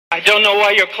don't know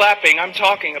why you're clapping. I'm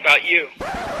talking about you.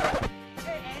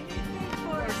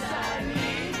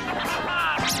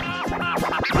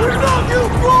 We love you,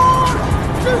 Lord!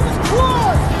 Jesus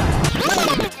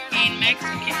Christ! In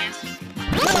Mexican.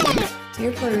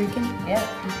 You're Puerto Rican? Yeah,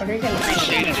 I'm Puerto Rican.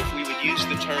 Appreciate it if we would use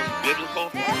the term biblical.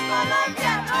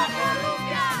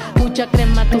 Mucha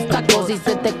crema tus tacos y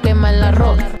se te quema el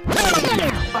arroz.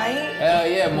 Hell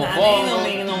yeah, mofongo.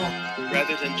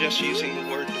 Rather than just using the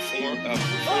word reform.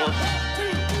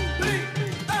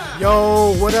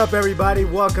 Yo, what up, everybody?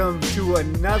 Welcome to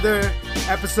another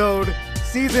episode,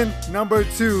 season number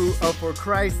 2 of For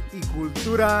Christ y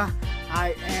Cultura.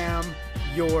 I am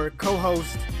your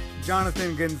co-host,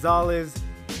 Jonathan Gonzalez,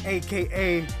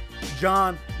 aka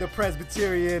John the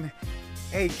Presbyterian,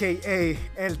 aka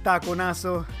El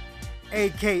Taconazo,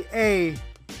 aka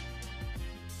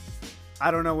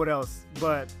I don't know what else,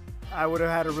 but I would have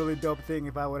had a really dope thing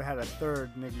if I would have had a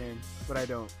third nickname, but I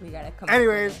don't. We gotta come.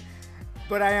 Anyways,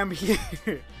 but I am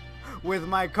here with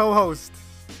my co-host,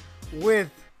 with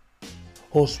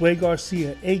Josue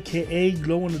Garcia, aka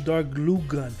Glow in the Dark Glue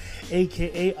Gun,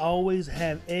 aka always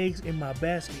have eggs in my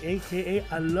basket, aka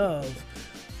I love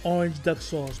orange duck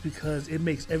sauce because it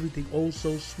makes everything oh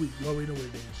so sweet. You already know what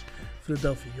it is.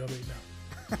 Philadelphia, you already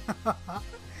know.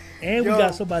 And we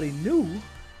got somebody new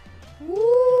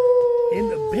in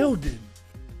the building.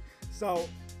 So,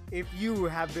 if you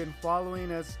have been following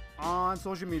us on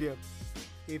social media,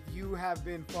 if you have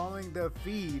been following the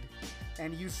feed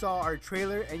and you saw our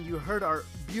trailer and you heard our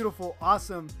beautiful,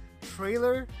 awesome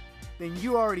trailer, then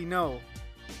you already know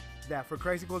that For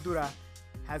Christ y Cultura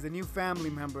has a new family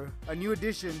member, a new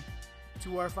addition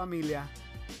to our familia.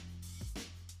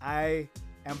 I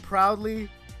am proudly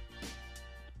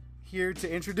here to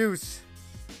introduce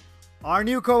our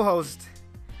new co-host,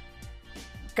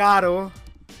 Caro.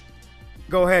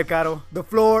 Go ahead, Caro. The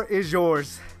floor is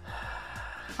yours.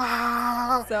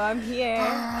 So I'm here,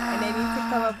 and I need to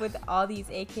come up with all these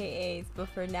AKAs, but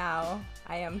for now,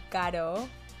 I am Caro,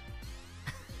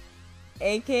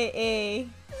 AKA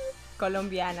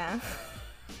Colombiana.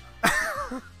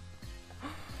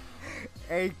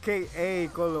 AKA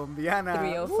Colombiana.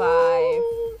 305.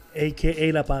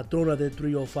 AKA La Patrona de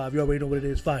 305. You already know what it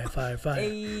is. Fire, fire, fire.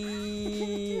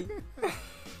 Ay.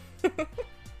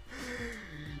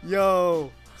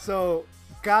 Yo, so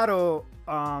Caro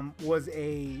was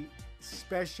a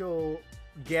special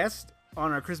guest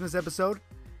on our Christmas episode,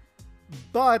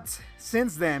 but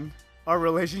since then, our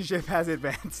relationship has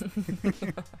advanced.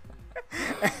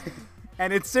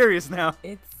 And it's serious now.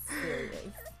 It's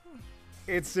serious.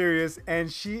 It's serious,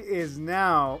 and she is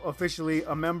now officially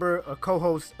a member, a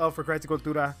co-host of For Christ y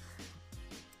Cultura,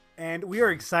 and we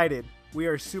are excited. We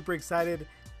are super excited.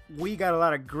 We got a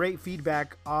lot of great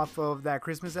feedback off of that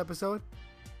Christmas episode,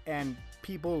 and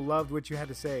people loved what you had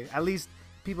to say. At least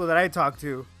people that I talked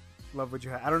to loved what you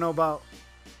had. I don't know about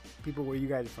people where you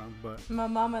guys are from, but My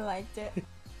mama liked it.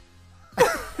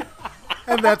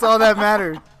 and that's all that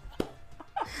matters.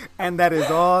 And that is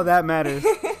all that matters.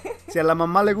 Si a la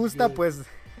mamá le gusta, pues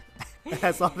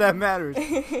that's all that matters.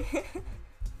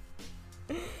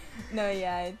 No,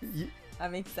 yeah,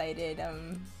 I'm excited.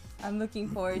 I'm looking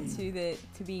forward to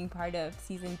being part of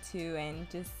season 2 and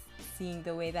just seeing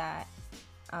the way that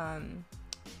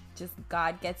just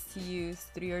God gets to use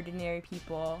 3 ordinary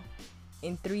people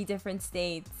in 3 different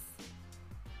states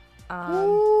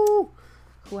who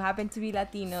happen to be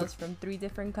Latinos from 3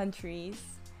 different countries,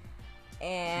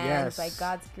 and by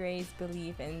God's grace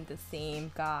believe in the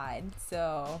same God.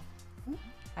 So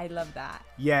I love that.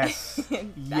 Yes. That's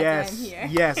Yes. why I'm here.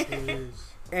 Yes.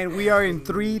 And we are in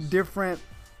 3 different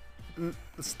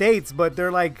states, but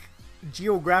they're like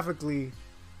geographically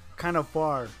kind of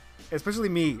far. Especially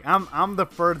me. I'm the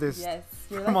furthest Yes,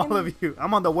 you're from like all of you.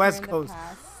 I'm on the West in the Coast.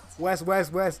 past.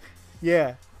 West.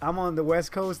 Yeah, I'm on the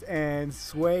West Coast, and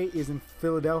Sway is in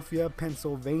Philadelphia,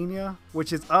 Pennsylvania,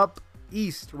 which is up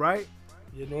east, right?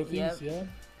 Yeah, northeast, yeah.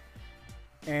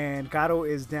 And Caro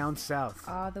is down south.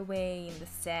 All the way in the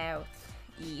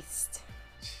southeast,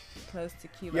 close to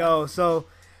Cuba. Yo, so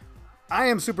I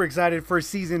am super excited for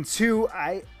season 2.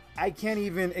 I can't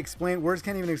even explain, words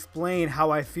can't even explain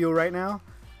how I feel right now,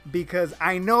 because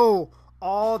I know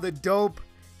all the dope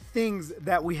things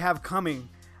that we have coming.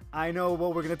 I know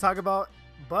what we're going to talk about,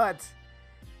 but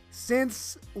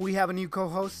since we have a new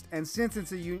co-host, and since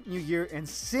it's a new year, and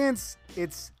since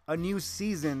it's a new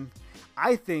season,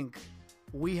 I think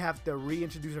we have to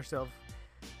reintroduce ourselves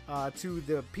to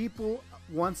the people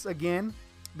once again,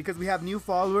 because we have new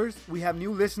followers, we have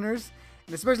new listeners,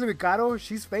 and especially with Caro,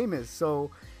 she's famous,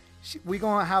 so we're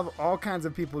going to have all kinds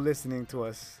of people listening to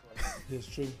us. It's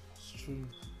true. It's true.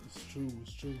 It's true.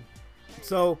 It's true.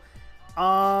 So,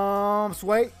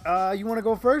 Sway, you want to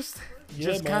go first? Yeah,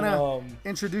 Just kind of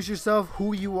introduce yourself,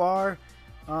 who you are,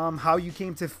 how you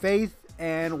came to faith,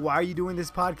 and why are you doing this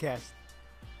podcast?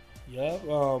 Yeah,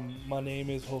 my name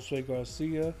is Josue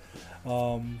Garcia,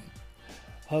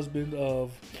 husband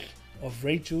of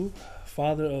Rachel,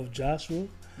 father of Joshua,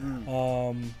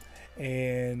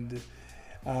 and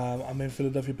I'm in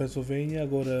Philadelphia, Pennsylvania. I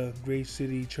go to Grace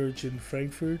City Church in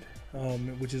Frankfurt,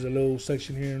 which is a little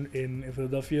section here in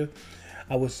Philadelphia.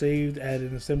 I was saved at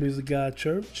an Assemblies of God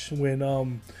church when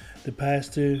the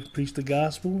pastor preached the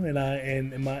gospel,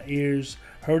 and my ears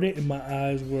heard it, and my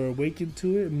eyes were awakened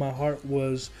to it, and my heart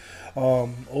was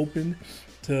open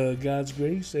to God's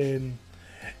grace, and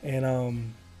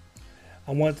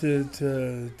I want to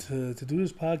do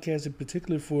this podcast in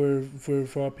particular for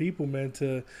our people, man,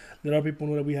 to let our people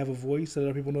know that we have a voice, to let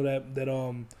our people know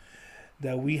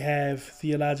that we have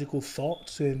theological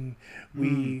thoughts, and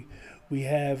we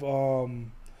have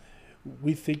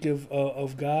we think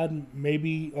of God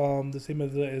maybe the same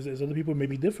as other people,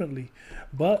 maybe differently,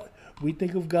 but we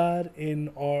think of God in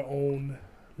our own,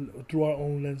 through our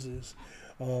own lenses.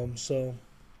 So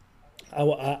I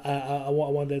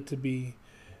want that to be,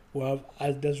 well,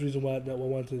 that's the reason why I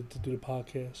wanted to do the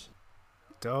podcast.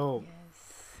 Dope.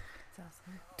 Yes. That's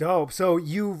awesome. Dope. So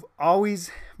you've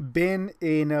always been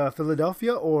in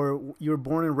Philadelphia, or you were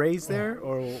born and raised there,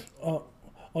 or?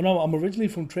 Oh no, I'm originally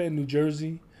from Trenton, New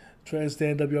Jersey. Trenton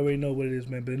stand up, you already know what it is,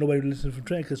 man. But nobody listens from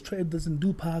Trenton because Trenton doesn't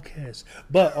do podcasts.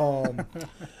 But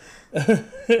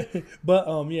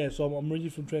yeah. So I'm originally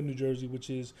from Trenton, New Jersey, which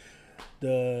is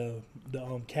the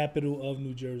capital of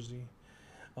New Jersey.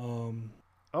 Oh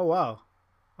wow.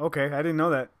 Okay, I didn't know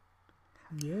that.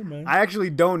 Yeah, man. I actually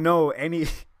don't know any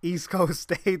East Coast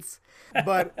states,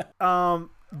 but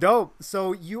dope.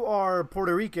 So you are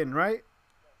Puerto Rican, right?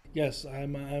 Yes,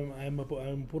 I'm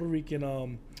Puerto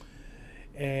Rican,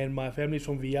 and my family's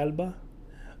from Villalba,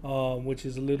 which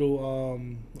is a little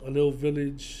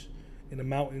village in the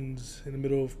mountains in the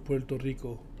middle of Puerto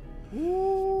Rico.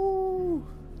 Woo!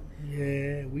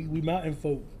 Yeah, we mountain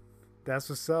folk. That's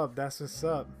what's up. That's what's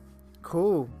up.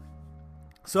 Cool.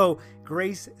 So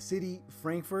Grace City,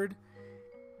 Frankfurt,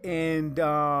 and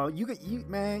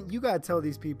you gotta tell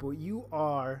these people you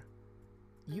are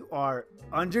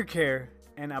under care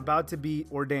and about to be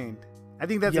ordained. I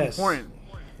think that's important.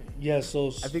 Yes, so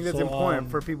I think that's important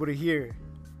for people to hear.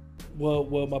 Well,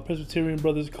 my Presbyterian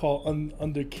brothers call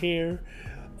under care.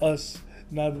 Us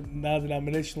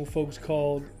non-denominational folks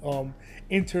called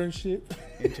internship.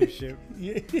 Internship.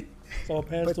 Yeah. So a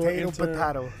pastoral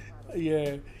Potato.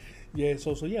 Yeah. Yeah,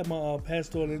 so yeah, my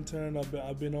pastoral intern.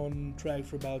 I've been on track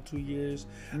for about 2 years.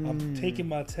 I'm taking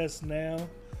my test now.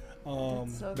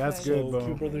 That's good, so bro. keep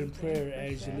your brother in prayer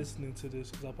as you're listening to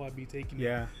this, because I'll probably be taking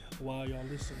it while y'all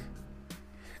listen.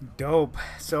 Dope.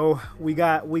 So we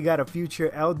got a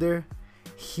future elder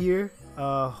here,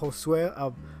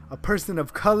 Josue, a person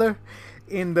of color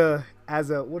in the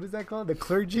what is that called? The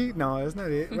clergy? No, that's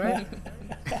not it, right?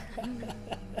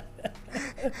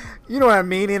 You know what I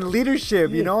mean? In leadership,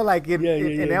 you know, like in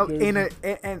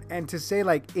and to say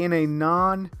like in a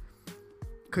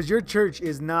because your church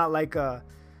is not like a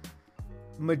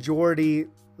majority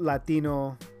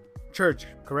Latino church,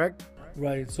 correct?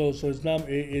 Right. So it's not.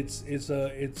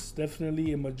 It's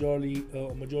definitely a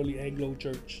majority Anglo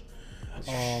church,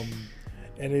 and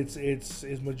it's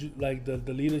like the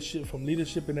leadership, from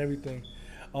leadership and everything.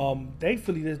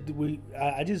 Thankfully,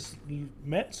 I just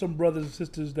met some brothers and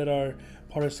sisters that are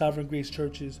part of Sovereign Grace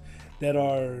churches that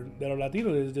are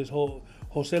Latino. There's whole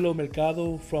Joselo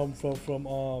Mercado from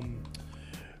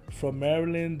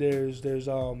Maryland. There's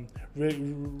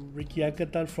Ricky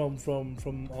Acatal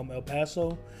from El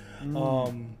Paso.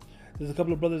 There's a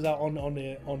couple of brothers out on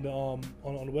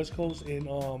the West Coast in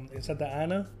Santa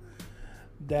Ana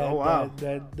that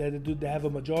have a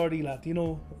majority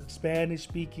Latino Spanish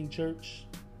speaking church.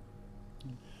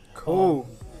 Cool.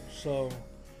 So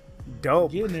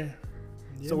dope. Getting there.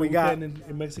 Yeah, so we got in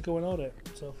Mexico and all that.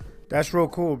 So that's real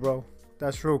cool, bro.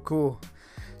 That's real cool.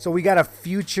 So we got a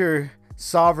future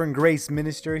Sovereign Grace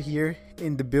minister here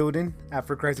in the building at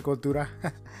For Christ y Cultura.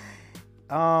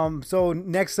 So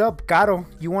next up, Caro,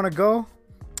 you want to go?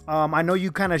 I know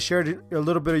you kind of shared a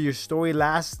little bit of your story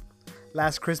last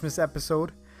Christmas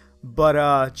episode,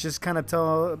 but just kind of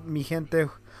tell mi gente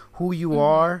who you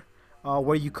are,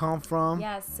 where you come from.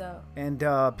 Yeah, so. And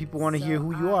people want to hear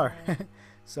who you are.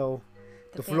 So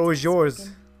the fans floor is yours.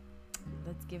 Spoken.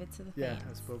 Let's give it to the fans. Yeah,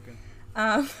 that's spoken.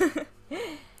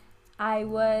 I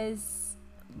was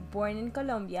born in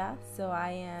Colombia, so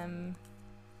I am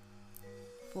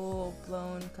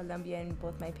full-blown Colombian.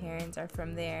 Both my parents are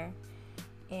from there,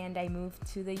 and I moved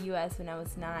to the US when I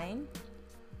was 9.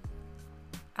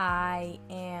 I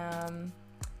am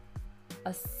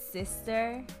a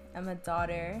sister. I'm a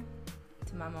daughter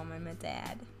to my mom and my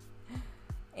dad.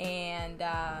 And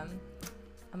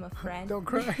I'm a friend. Don't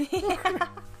cry.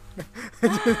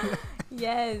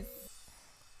 Yes.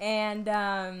 And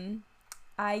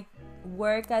I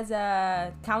work as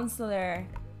a counselor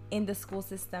in the school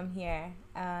system here,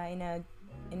 in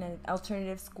an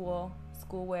alternative school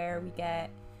where we get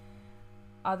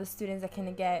all the students that kind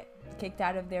of get kicked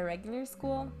out of their regular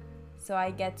school. So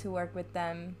I get to work with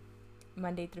them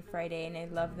Monday through Friday, and I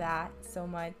love that so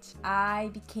much. I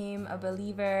became a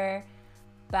believer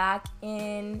back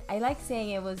in, I like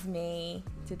saying it was May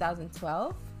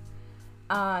 2012,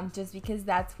 just because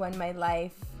that's when my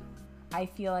life, I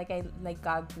feel like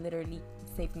God literally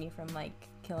saved me from like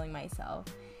killing myself.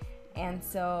 And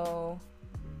so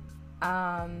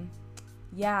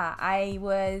yeah, I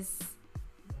was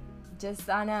just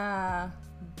on a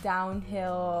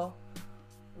downhill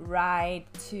ride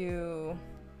to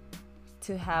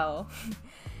hell.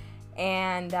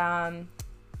 And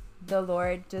the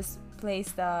Lord just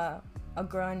placed a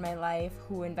girl in my life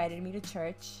who invited me to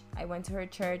church. I went to her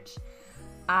church.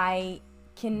 I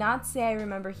cannot say I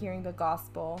remember hearing the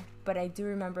gospel, but I do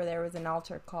remember there was an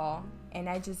altar call, and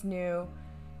I just knew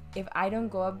if I don't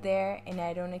go up there and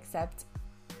I don't accept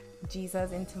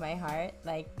Jesus into my heart,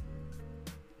 like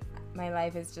my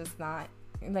life is just not,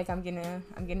 like I'm gonna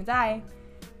die.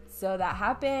 So that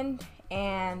happened,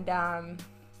 and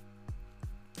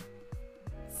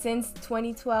since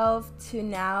 2012 to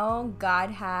now, God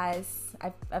has,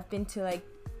 I've been to like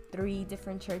 3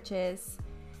 different churches.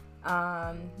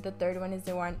 The third one is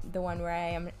the one where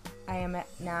I am at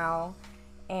now,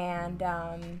 and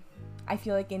I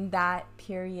feel like in that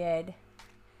period,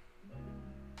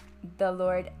 the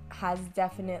Lord has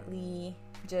definitely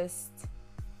just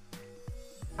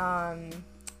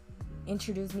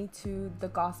introduced me to the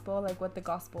gospel, like what the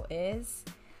gospel is.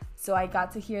 So I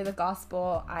got to hear the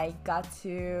gospel. I got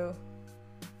to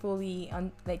fully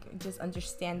just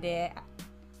understand it.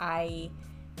 I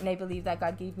believe that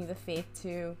God gave me the faith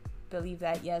to believe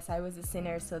that, yes, I was a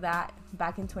sinner. So that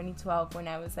back in 2012, when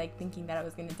I was like thinking that I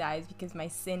was gonna die, is because my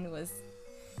sin was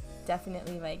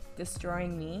definitely like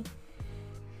destroying me.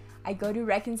 I go to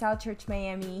Reconcile Church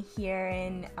Miami here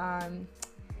in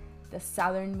the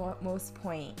southernmost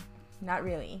point. Not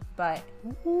really, but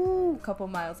a couple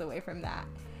miles away from that.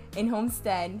 In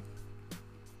Homestead.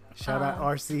 Shout out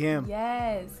RCM.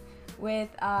 Yes, with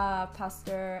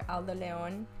Pastor Aldo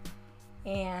Leon.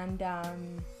 And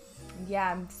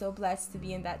yeah, I'm so blessed to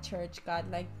be in that church. God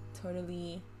like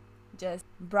totally just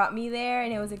brought me there,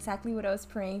 and it was exactly what I was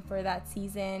praying for that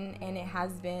season, and it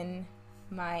has been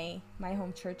my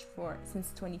home church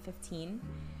since 2015.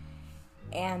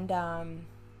 And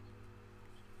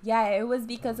yeah, it was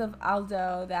because of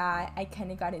Aldo that I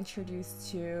kind of got introduced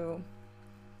to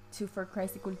For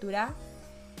Christ y Cultura.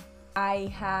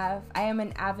 I am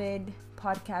an avid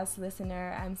podcast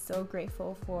listener. I'm so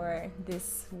grateful for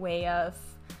this way of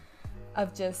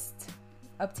just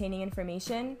obtaining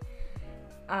information.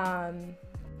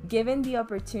 Given the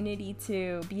opportunity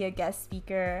to be a guest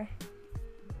speaker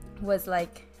was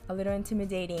like a little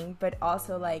intimidating, but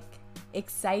also like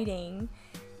exciting,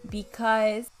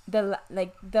 because the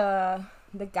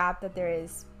gap that there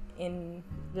is in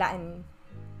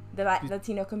the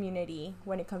Latino community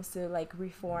when it comes to like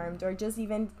Reformed or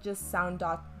just sound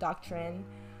doctrine.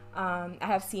 I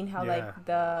have seen how like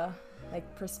the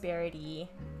prosperity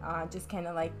just kind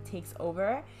of like takes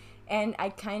over, and I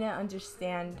kind of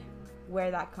understand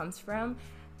where that comes from,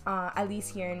 at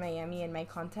least here in Miami in my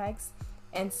context.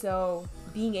 And so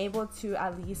being able to,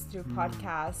 at least through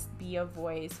podcasts, be a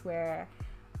voice where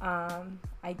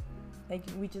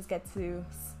we just get to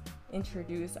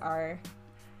introduce our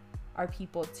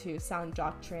people to sound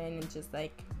doctrine and just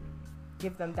like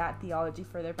give them that theology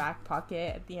for their back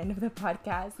pocket at the end of the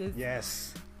podcast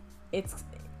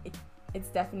it's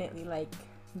definitely like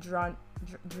drew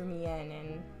me in,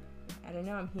 and I don't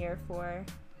know, I'm here for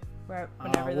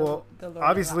whenever the Lord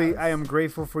obviously allows. I am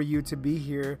grateful for you to be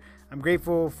here. I'm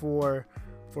grateful for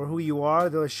who you are,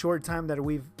 the short time that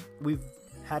we've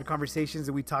had conversations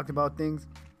and we talked about things.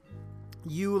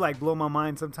 You like blow my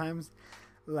mind sometimes.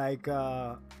 Like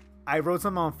I wrote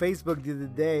something on Facebook the other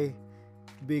day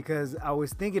because I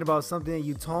was thinking about something that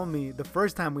you told me the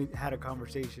first time we had a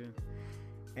conversation,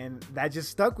 and that just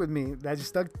stuck with me. That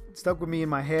just stuck with me in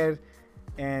my head,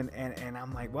 and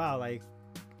I'm like, wow, like,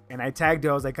 and I tagged you.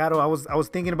 I was like, I was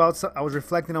thinking about, I was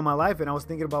reflecting on my life, and I was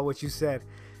thinking about what you said.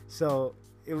 So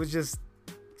it was just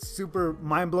super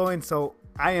mind blowing. So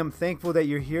I am thankful that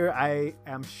you're here. I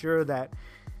am sure that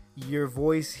your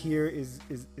voice here is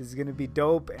gonna be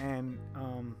dope, and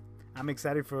I'm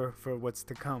excited for what's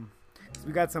to come.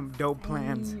 We got some dope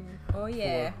plans. Oh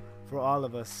yeah. For all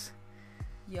of us.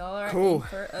 Y'all are Cool. in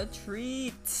for a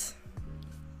treat.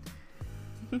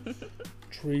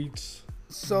 Treats.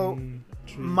 So,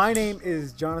 Treats. my name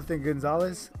is Jonathan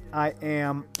Gonzalez. I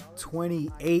am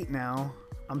 28 now.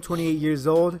 I'm 28 years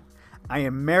old. I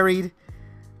am married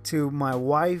to my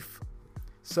wife.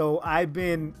 So I've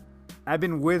been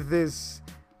with this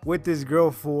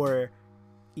girl for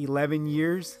 11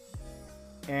 years,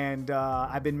 and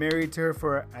I've been married to her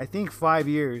for I think 5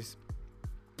 years.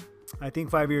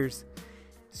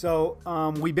 So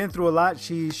we've been through a lot.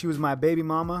 She was my baby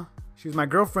mama. She was my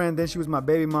girlfriend. Then she was my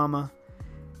baby mama,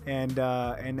 and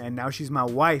now she's my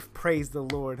wife. Praise the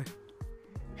Lord.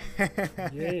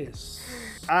 Yes.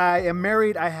 I am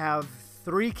married. I have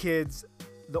 3 kids.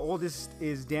 The oldest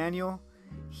is Daniel.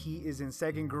 He is in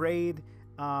 2nd grade.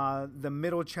 The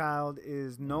middle child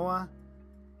is Noah,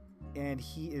 and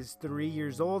he is 3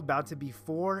 years old, about to be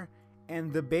 4.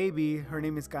 And the baby, her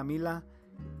name is Camila,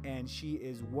 and she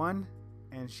is 1,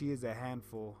 and she is a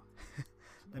handful.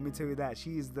 Let me tell you that.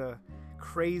 She is the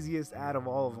craziest out of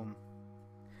all of them,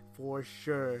 for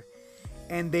sure.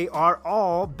 And they are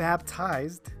all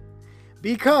baptized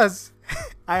because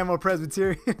I am a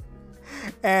Presbyterian.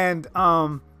 And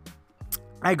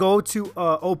I go to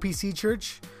OPC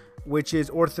Church, which is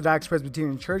Orthodox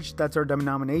Presbyterian Church. That's our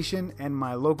denomination. And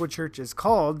my local church is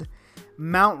called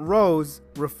Mount Rose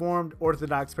Reformed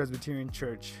Orthodox Presbyterian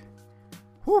Church.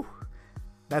 Whew.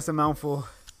 That's a mouthful.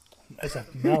 That's a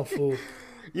mouthful.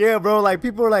 Yeah, bro. Like,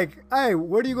 people are like, "Hey,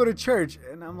 where do you go to church?"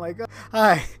 And I'm like,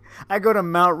 "Hi, I go to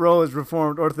Mount Rose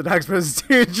Reformed Orthodox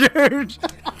Presbyterian Church."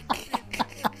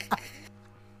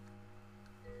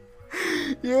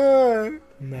 Yeah.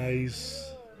 Nice.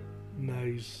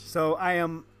 So I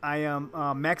am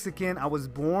Mexican. I was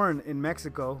born in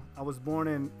Mexico. I was born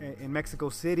in Mexico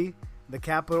City, the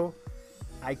capital.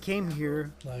 I came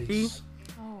here. Nice.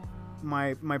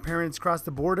 My parents crossed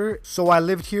the border, so I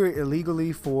lived here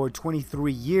illegally for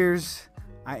 23 years.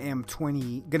 I am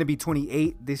gonna be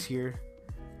 28 this year.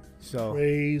 So,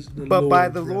 Praise the but Lord, by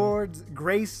the bro. Lord's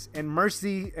grace and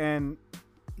mercy, and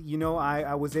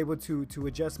I was able to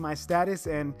adjust my status,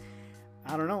 and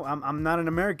I don't know. I'm not an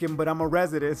American, but I'm a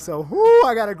resident. So,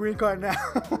 I got a green card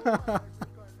now.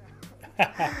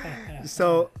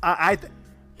 So I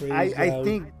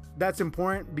think that's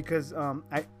important because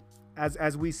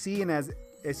as we see, and as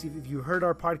if you heard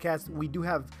our podcast, we do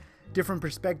have different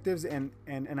perspectives, and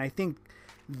I think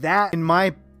that in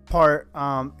my part,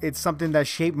 it's something that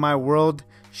shaped my world,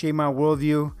 shaped my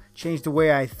worldview, changed the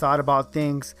way I thought about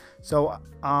things. So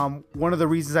one of the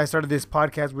reasons I started this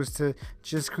podcast was to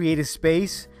just create a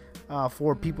space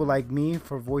for people like me,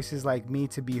 for voices like me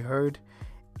to be heard,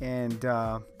 and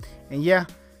yeah.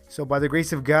 So by the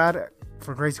grace of God,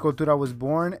 for Grace Cultura was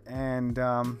born, and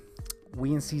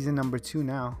we in season number 2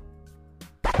 now.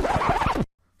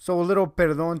 So a little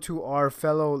perdón to our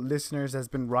fellow listeners that's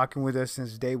been rocking with us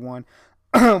since day 1.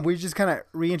 We're just kind of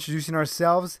reintroducing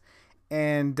ourselves,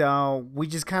 and we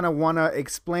just kind of want to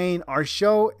explain our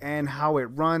show and how it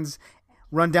runs,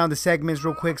 run down the segments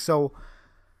real quick, so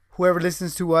whoever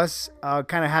listens to us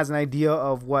kind of has an idea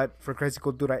of what For Crazy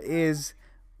Cultura is,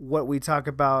 what we talk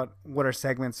about, what our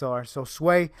segments are. So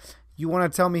Sway, you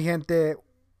want to tell me, gente,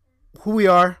 who we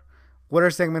are, what our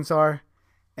segments are,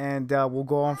 and we'll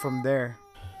go on from there.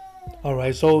 All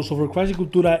right, so For Crazy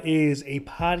Cultura is a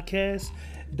podcast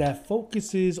that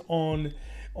focuses on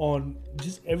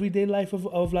just everyday life of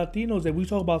Latinos, and we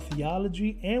talk about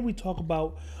theology, and we talk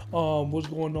about what's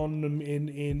going on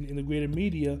in the greater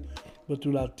media, but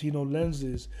through Latino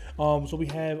lenses. So we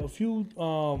have a few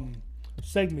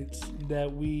segments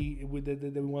that we want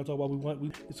to talk about. We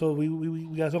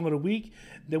got Song of the Week.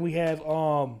 Then we have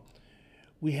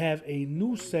a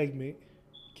new segment.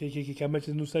 Can I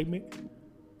mention the new segment?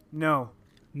 No,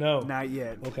 No, not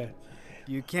yet. Okay.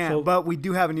 You can't, So- but we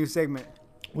do have a new segment.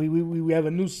 We have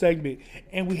a new segment,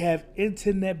 and we have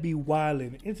Internet Be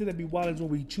Wildin'. Internet Be Wildin' is when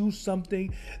we choose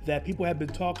something that people have been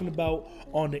talking about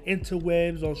on the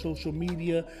interwebs, on social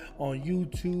media, on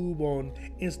YouTube, on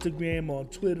Instagram, on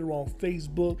Twitter, on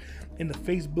Facebook, in the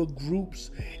Facebook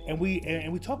groups, and we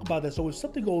talk about that. So if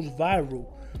something goes viral,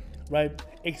 right,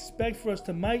 expect for us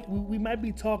to we might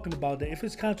be talking about that. If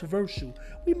it's controversial,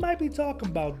 we might be talking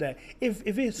about that. If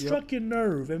it struck your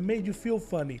nerve and made you feel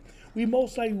funny, we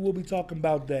most likely will be talking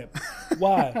about that.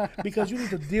 Why? Because you need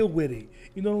to deal with it.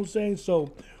 You know what I'm saying?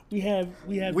 So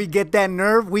We get that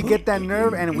nerve,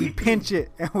 and we pinch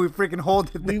it, and we freaking hold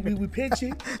it. We pinch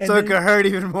it, so it could hurt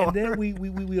even more. And then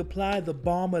we apply the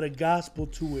balm of the gospel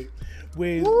to it,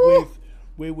 with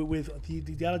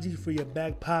the theology for your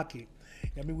back pocket.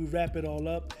 I mean, we wrap it all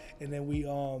up, and then we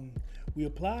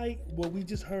apply what we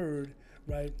just heard,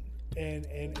 right? And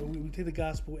we take the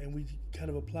gospel and we kind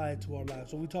of apply it to our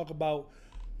lives. So we talk about,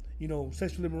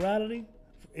 sexual immorality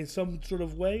in some sort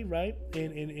of way, right?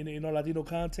 In our Latino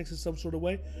context in some sort of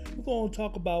way. We're going to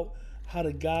talk about how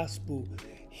the gospel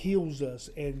heals us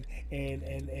and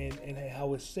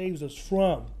how it saves us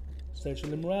from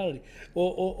sexual immorality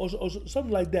or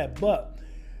something like that. But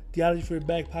theology for your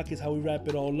back pocket is how we wrap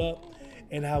it all up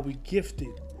and how we gift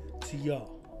it to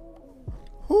y'all.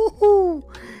 Woo-hoo.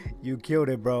 You killed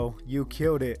it, bro. You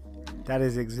killed it. That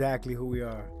is exactly who we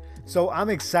are. So I'm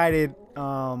excited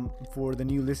for the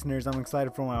new listeners. I'm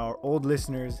excited for our old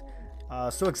listeners.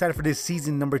 So excited for this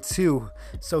season number 2.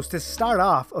 So to start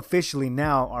off officially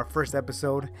now, our first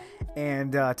episode,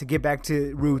 and to get back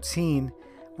to routine,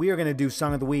 we are going to do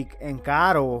Song of the Week. And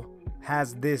Caro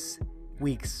has this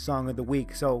week's Song of the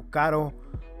Week. So Caro,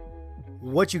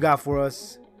 what you got for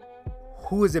us?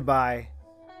 Who is it by?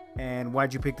 And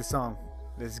why'd you pick the song?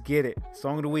 Let's get it.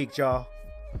 Song of the Week, y'all.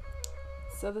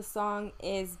 So the song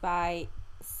is by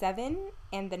Seven,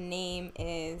 and the name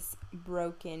is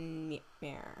Broken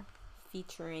Mirror,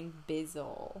 featuring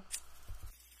Bizzle.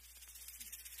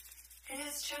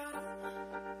 It's true,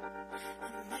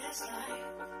 in this life,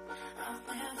 I've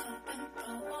never been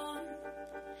the one.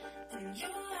 In your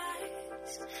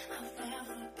eyes, I've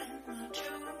never been the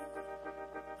truth.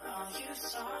 All you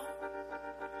saw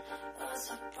was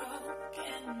a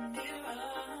broken mirror.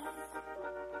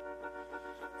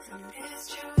 And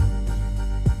it's true, in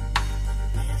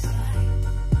this life,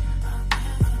 I've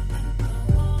never been the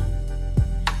one.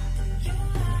 In your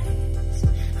eyes,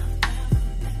 I've never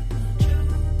been the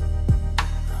truth.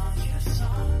 All you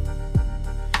saw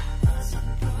was a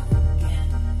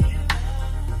broken mirror.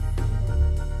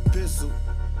 Bizzle,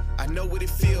 I know what it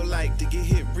feel like to get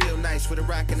hit real nice with a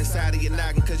rock in the side of your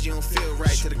noggin, cause you don't feel right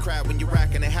to the crowd when you're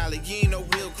rockin' and holler. You ain't no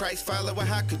real Christ follower,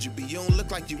 how could you be? You don't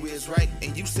look like you is, right?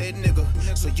 And you said nigga,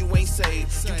 so you ain't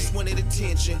saved. You just wanted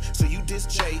attention, so you diss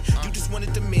Jay. You just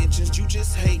wanted dimensions, you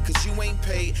just hate, cause you ain't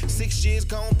paid. 6 years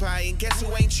gone by, and guess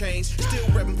who ain't changed? Still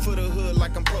reppin' for the hood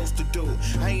like I'm supposed to do.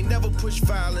 I ain't never push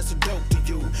violence or dope to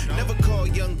you. Never call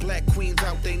young black queens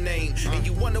out they name. And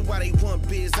you wonder why they want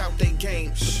biz out they game.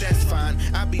 But that's fine,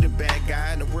 I be the bad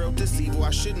guy in the world this evil.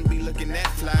 I shouldn't be looking that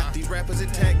fly. These rappers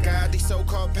attack God, these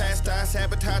so-called pastors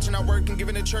sabotaging our work and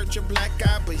giving the church a black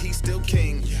eye. But he's still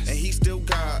king, and he's still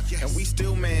God, and we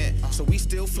still man, so we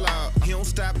still flawed. He don't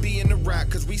stop being the rock,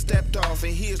 cause we stepped off,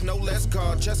 and he is no less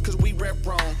God just cause we rep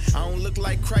wrong. I don't look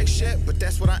like Christ yet, but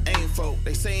that's what I aim for.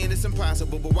 They saying it's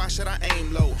impossible, but why should I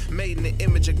aim low? Made in the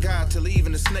image of God till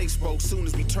even the snake spoke. Soon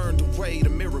as we turned away, the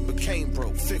mirror became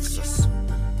broke. Fix us.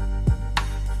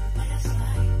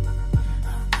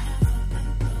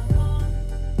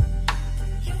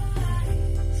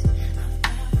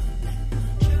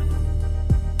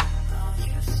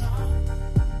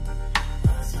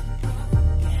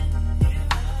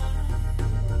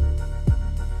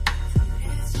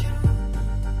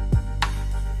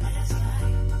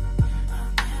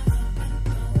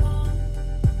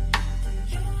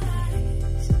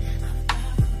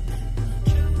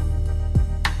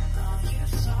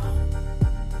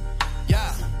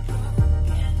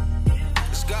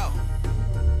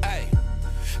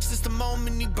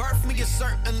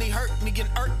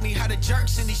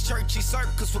 Churchy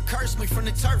circles will curse me from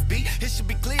the turf beat. It should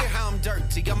be clear how I'm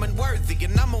dirty, I'm unworthy,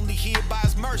 and I'm only here by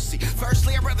his mercy.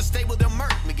 Firstly, I'd rather stay with them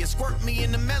murk me and squirt me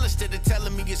in the mill instead of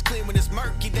telling me it's clear when it's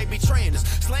murky. They betraying us,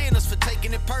 slaying us for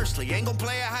taking it personally. Ain't gonna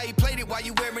play it how he played it while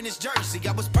you wearing his jersey.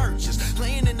 I was purchased,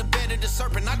 laying in the bed of the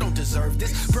serpent. I don't deserve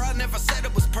this, bro. I never said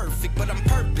it was perfect, but I'm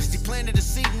purposed. He planted a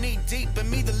seed knee deep in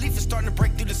me. The leaf is starting to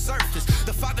break through the surface.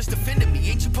 The Father's defending me.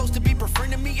 Ain't you supposed to be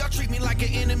befriending me? Y'all treat me like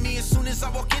an enemy as soon as I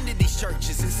walk into these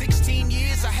churches. In 16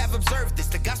 years, I have observed this.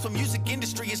 The gospel music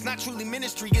industry is not truly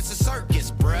ministry, it's a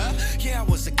circus, bruh. Yeah, I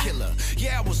was a killer.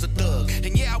 Yeah, I was a thug.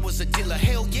 And yeah, I was a dealer.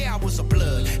 Hell yeah, I was a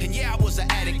blood. And yeah, I was an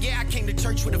addict. Yeah, I came to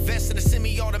church with a vest and a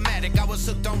semi-automatic. I was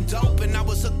hooked on dope, and I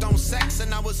was hooked on sex,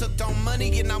 and I was hooked on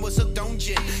money, and I was hooked on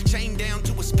gin. Chained down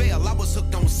to a spell, I was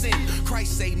hooked on sin.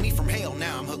 Christ saved me from hell,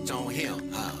 now I'm hooked on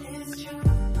him.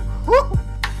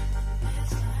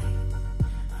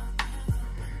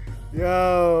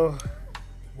 Yo.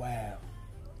 Wow.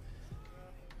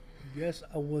 Yes,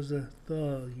 I was a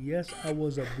thug. Yes, I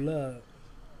was a blood.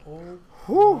 Oh,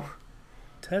 whew.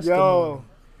 Testimony. Yo.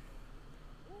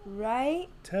 Right?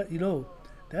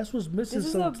 That's what's missing. This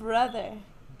is a brother.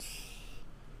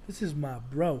 This is my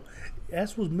bro.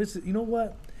 That's what's missing. You know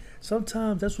what?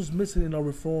 Sometimes that's what's missing in our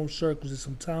reform circles is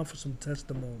some time for some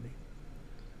testimony.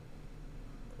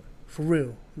 For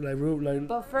real,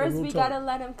 But first, real we talk. gotta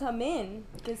let them come in,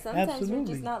 because sometimes we're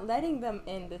Absolutely. just not letting them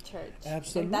in the church.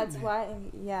 Absolutely. And that's why,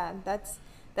 yeah, that's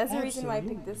the reason why I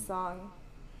picked Absolutely. this song.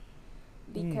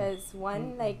 Because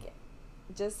one, like,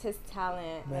 just his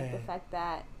talent, like the Man. fact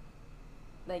that,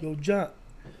 like, Yo, John.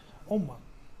 Oh my.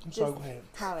 I'm sorry. just Go ahead.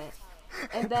 talent,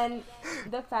 and then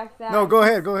the fact that No, go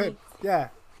ahead. he- Yeah.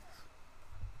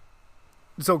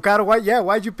 So, Caro,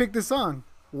 why'd you pick this song?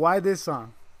 Why this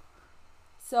song?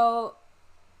 So,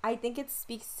 I think it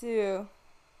speaks to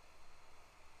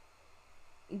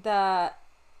the,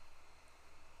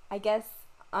 I guess,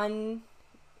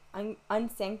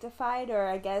 unsanctified, or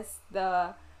I guess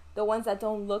the ones that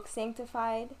don't look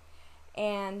sanctified,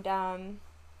 and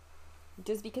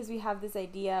just because we have this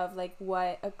idea of like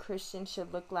what a Christian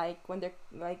should look like when they're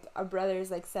like our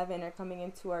brothers like 7 are coming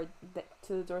into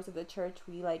to the doors of the church,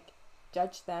 we like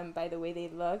judge them by the way they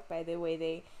look, by the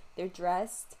way they're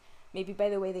dressed, maybe by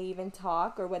the way they even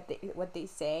talk or what they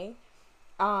say,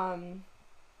 and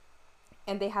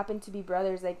they happen to be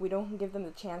brothers. Like, we don't give them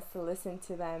the chance to listen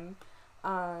to them,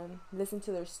 listen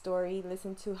to their story,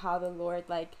 listen to how the Lord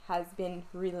like has been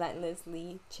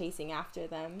relentlessly chasing after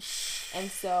them. And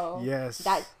so Yes.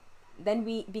 that then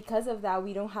because of that,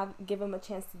 we don't give them a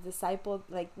chance to disciple,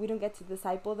 like we don't get to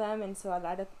disciple them, and so a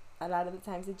lot of the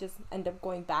times they just end up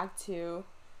going back to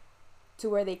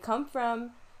where they come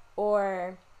from,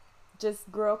 or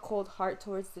just grow a cold heart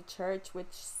towards the church,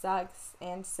 which sucks.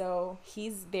 And so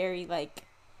he's very like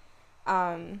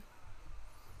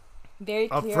very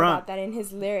clear Upfront. about that in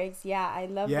his lyrics. Yeah, I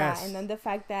love Yes. that. And then the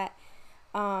fact that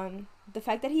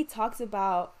he talks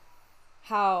about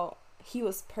how he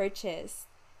was purchased,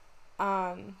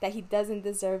 that he doesn't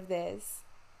deserve this,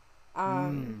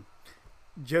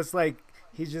 Just like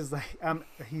he's just like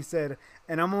he said,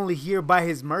 and I'm only here by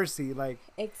his mercy. Like,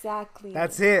 exactly,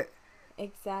 that's it.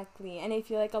 exactly. And I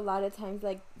feel like a lot of times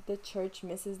like the church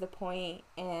misses the point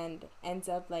and ends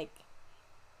up like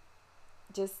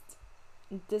just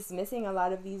dismissing a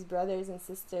lot of these brothers and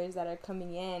sisters that are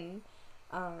coming in.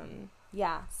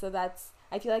 So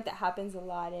I feel like that happens a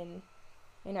lot in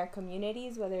our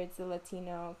communities, whether it's the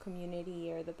Latino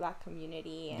community or the Black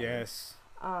community. And, Yes.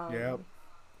 Yep.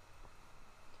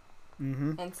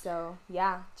 Mm-hmm. And so,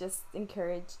 yeah, just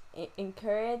encouraged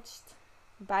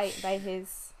by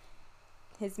his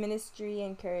ministry,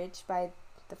 encouraged by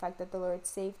the fact that the Lord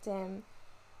saved him,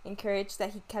 encouraged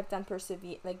that he kept on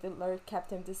like the Lord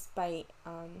kept him despite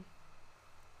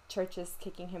churches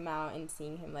kicking him out and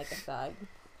seeing him like a thug.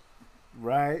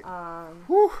 Right.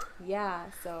 Whew. Yeah,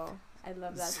 so I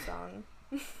love that song.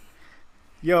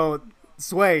 Yo,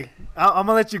 Sway, I'm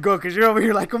gonna let you go because you're over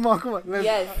here like, come on.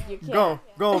 Yes, you can. Go,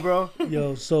 bro.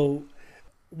 Yo, so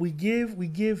we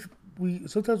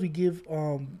sometimes we give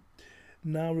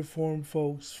non-reformed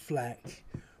folks flack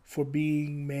for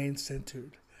being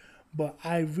man-centered, but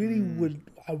I really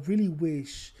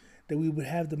wish that we would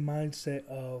have the mindset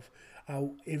of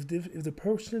if the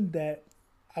person that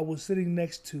I was sitting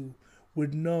next to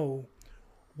would know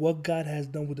what God has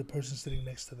done with the person sitting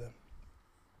next to them.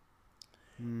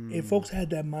 If folks had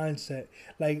that mindset,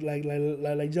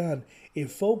 like John,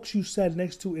 if folks you sat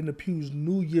next to in the pews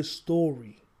knew your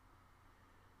story,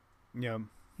 Yeah.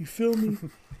 you feel me?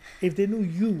 If they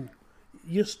knew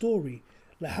your story,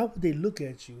 like how would they look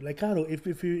at you? Like, I don't.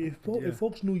 If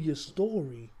folks knew your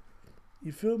story,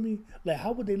 you feel me? Like,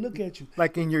 how would they look at you?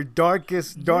 Like in your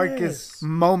darkest Yes.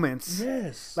 moments.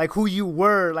 Yes. Like who you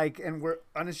were, like, and were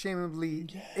unashamedly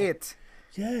it.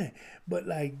 Yeah, but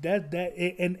like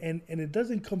and it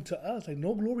doesn't come to us. Like,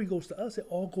 no glory goes to us. It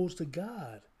all goes to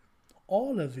God,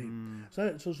 all of it. So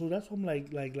that's what I'm like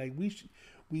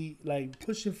we like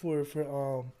pushing for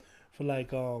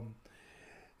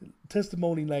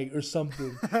testimony night or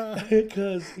something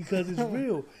because it's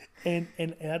real, and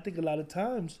I think a lot of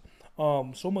times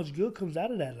so much good comes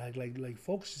out of that. Like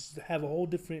folks just have a whole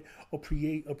different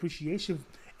appreciation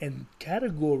and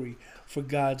category for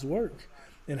God's work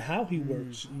and how He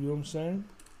works. You know what I'm saying?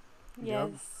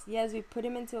 Yes, we put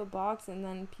him into a box, and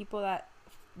then people that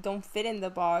don't fit in the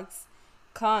box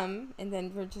come, and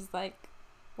then we're just like,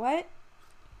 what?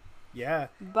 Yeah.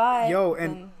 But Yo, then,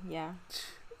 and yeah,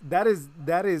 that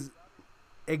is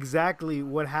exactly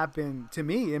what happened to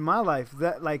me in my life.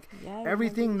 That like Yeah, I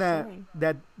everything remember that you sharing.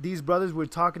 that these brothers were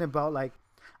talking about, like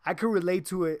I could relate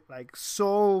to it like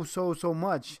so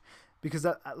much because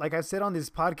like I said on this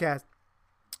podcast,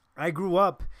 I grew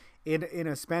up in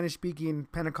a Spanish speaking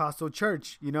Pentecostal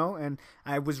church, you know, and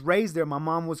I was raised there. My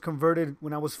mom was converted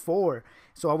when I was 4.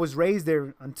 So I was raised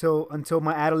there until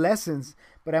my adolescence.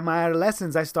 But at my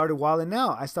adolescence, I started wilding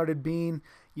out. I started being,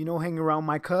 you know, hanging around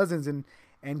my cousins and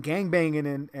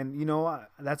gangbanging and you know,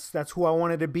 that's who I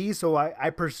wanted to be. So I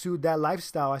pursued that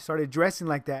lifestyle. I started dressing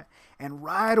like that. And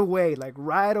right away,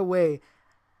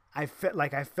 I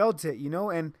felt it, you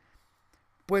know, and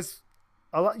pues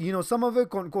a lot, you know, some of it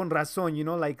con razón, you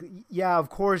know, like, yeah, of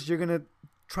course you're gonna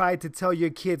try to tell your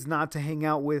kids not to hang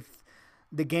out with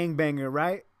the gangbanger,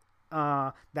 right?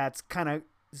 That's kind of,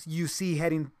 you see,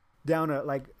 heading down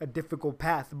a difficult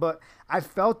path. But I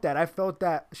felt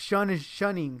that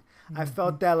shunning. I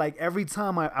felt that, like, every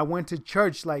time I went to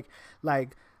church, like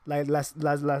las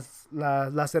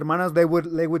hermanas, they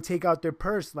would take out their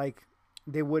purse, like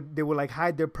they would like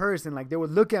hide their purse, and like they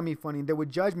would look at me funny, and they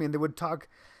would judge me, and they would talk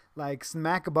like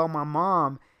smack about my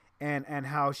mom and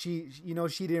how she, you know,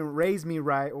 she didn't raise me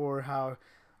right, or how,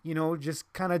 you know,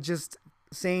 just kind of just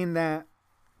saying that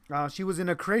she wasn't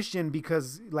a Christian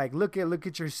because, like, look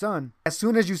at your son. As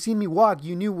soon as you seen me walk,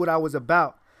 you knew what I was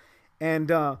about.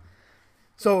 And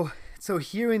so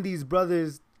hearing these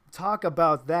brothers talk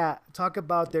about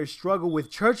their struggle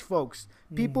with church folks,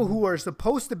 people who are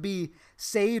supposed to be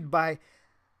saved by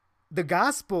the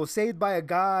gospel, saved by a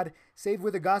God, saved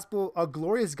with a gospel, a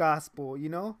glorious gospel, you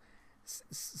know,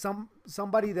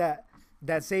 somebody that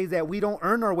says that we don't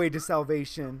earn our way to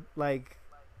salvation, like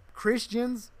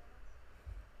Christians.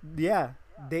 Yeah,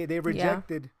 they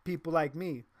rejected people like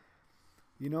me,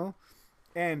 you know,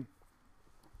 and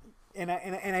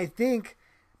I think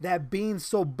that being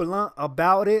so blunt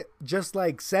about it, just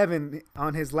like Seven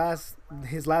on his last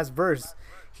verse,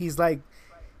 he's like,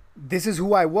 this is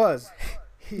who I was.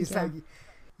 He's like,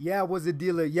 yeah, I was a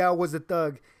dealer. Yeah, I was a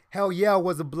thug. Hell yeah, I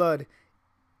was a blood.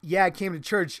 Yeah, I came to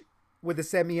church with a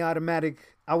semi-automatic.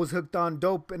 I was hooked on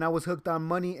dope, and I was hooked on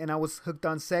money, and I was hooked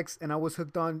on sex, and I was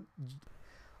hooked on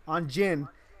gin.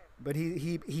 But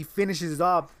he finishes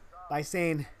off by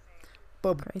saying,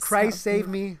 but Christ saved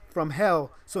me from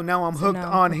hell, so now I'm hooked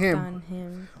on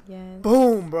him. Yes.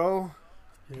 Boom, bro.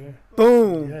 Yeah.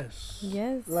 Boom.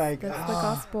 Yes. Like, that's the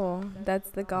gospel. That's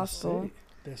the gospel.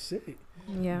 That's it.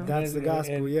 Yeah. That's the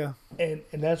gospel. Yeah. And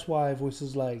that's why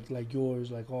voices like yours,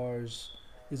 like ours,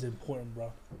 is important,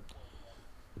 bro.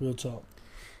 Real talk.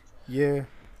 Yeah.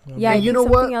 Yeah. And you know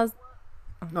what? Else,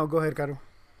 no, go ahead, Caro.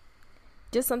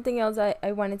 Just something else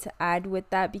I wanted to add with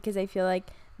that, because I feel like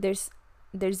there's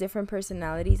different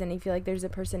personalities, and I feel like there's a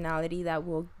personality that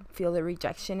will feel the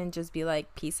rejection and just be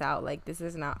like, peace out, like, this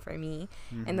is not for me.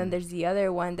 And then there's the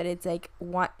other one that it's like,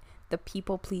 what, the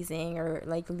people pleasing, or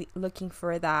like looking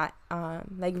for that,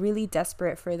 like really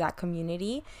desperate for that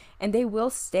community, and they will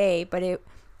stay, but it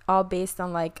all based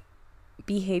on like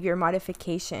behavior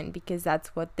modification, because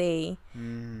that's what they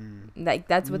like,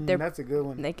 that's what they're, that's a good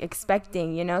one, like,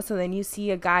 expecting, you know. So then you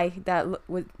see a guy that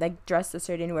was like dressed a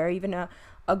certain way, or even a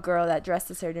girl that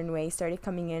dressed a certain way started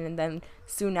coming in, and then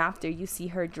soon after you see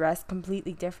her dressed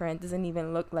completely different, doesn't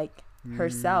even look like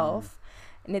herself.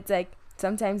 And it's like,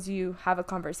 sometimes you have a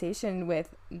conversation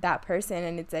with that person,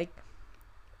 and it's like,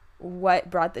 what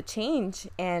brought the change?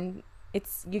 And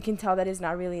it's, you can tell that it's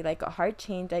not really like a heart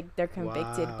change, like they're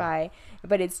convicted by,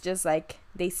 but it's just like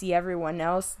they see everyone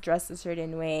else dressed a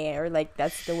certain way, or like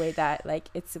that's the way that like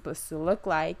it's supposed to look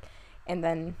like. And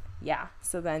then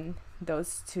so then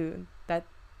those two,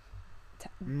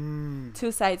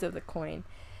 two sides of the coin.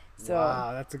 So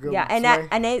that's a good one. And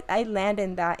I land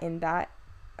in that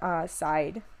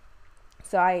side.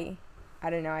 So I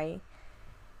don't know,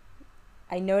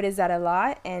 I notice that a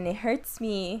lot, and it hurts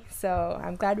me. So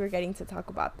I'm glad we're getting to talk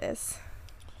about this.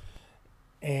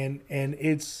 And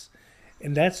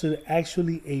that's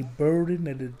actually a burden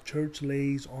that the church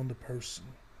lays on the person.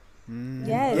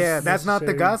 Yes. Yeah, that's not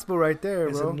the gospel right there,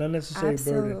 bro. It's an unnecessary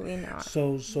Absolutely burden. Not.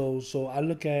 So I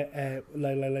look at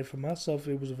like for myself,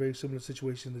 it was a very similar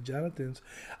situation to Jonathan's.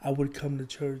 I would come to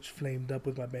church flamed up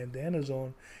with my bandanas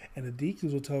on, and the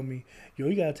deacons would tell me, "Yo,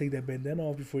 you gotta take that bandana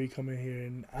off before you come in here."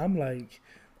 And I'm like,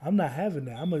 I'm not having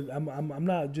that. I'm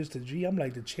not just a G. I'm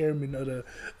like the chairman of the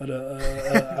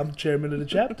I'm chairman of the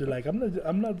chapter. Like I'm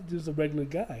not just a regular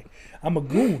guy. I'm a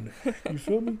goon. You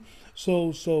feel me?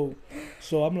 So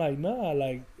I'm like, nah,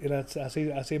 like, and I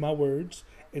say my words,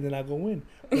 and then I go in.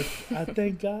 But I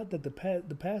thank God that the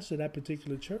pastor of that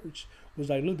particular church was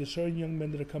like, look, there's certain young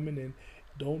men that are coming in.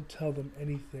 Don't tell them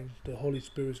anything. The Holy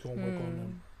Spirit's gonna work on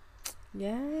them.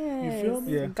 Yes. You feel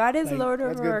me? Yeah. God is Like, Lord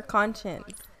that's over our good.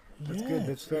 conscience. That's good.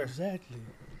 That's fair. Exactly.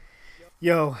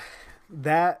 Yo,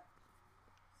 that's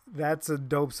a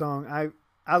dope song.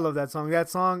 I love that song. That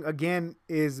song again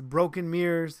is Broken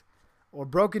Mirrors or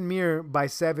Broken Mirror by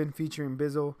Seven featuring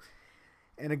Bizzle.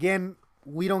 And again,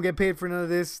 we don't get paid for none of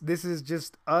this. This is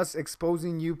just us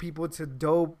exposing you people to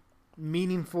dope,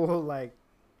 meaningful, like,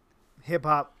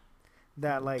 hip-hop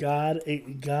that, like... God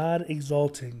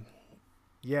exalting.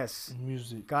 Yes.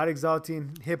 Music. God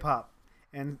exalting hip-hop.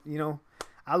 And, you know,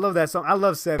 I love that song. I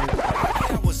love Seven.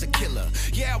 I was a killer,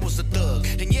 yeah, I was a thug,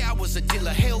 and yeah, I was a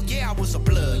dealer, hell yeah, I was a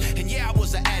blood, and yeah, I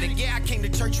was an addict, yeah, I came to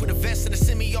church with a vest and a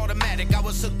semi-automatic. I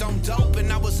was hooked on dope, and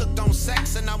I was hooked on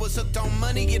sex, and I was hooked on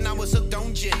money, and I was hooked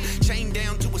on gin, chained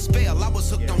down to a spell, I was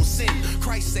hooked on sin.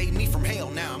 Christ saved me from hell,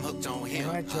 now I'm hooked on him.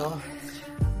 All right, y'all.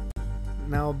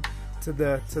 Now to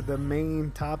the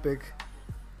main topic.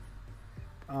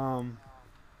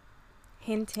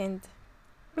 Hint, hint.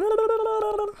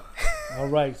 All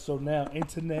right, so now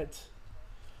internet.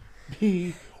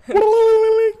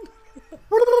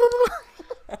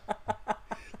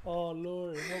 Oh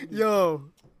Lord. Yo,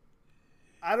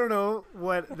 I don't know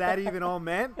what that even all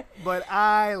meant, but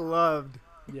I loved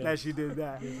that she did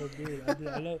that. Yes, I did.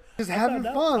 I love, Just having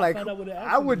fun. Like,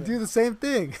 I would do the same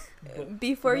thing.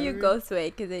 Before you go, Sway,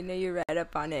 because I know you read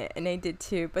up on it, and I did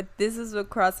too, but this is what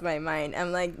crossed my mind.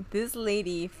 I'm like, this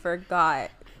lady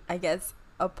forgot, I guess,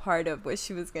 a part of what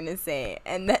she was gonna say,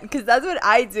 and then because that's what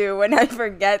I do when I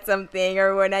forget something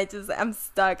or when I'm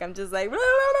stuck. I'm just like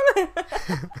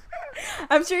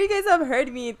I'm sure you guys have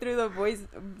heard me through the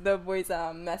voice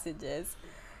messages.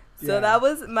 So that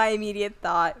was my immediate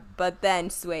thought. But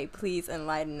then, Sway, please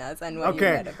enlighten us on what you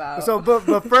read about. So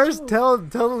but first tell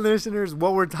the listeners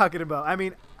what we're talking about. I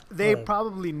mean, they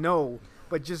probably know,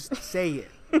 but just say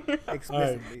it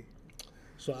explicitly.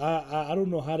 So I don't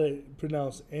know how to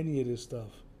pronounce any of this stuff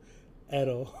at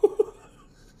all.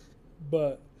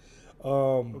 But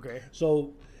okay.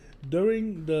 So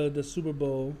during the Super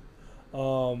Bowl,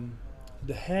 the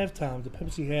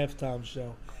Pepsi halftime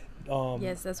show.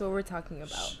 Yes, that's what we're talking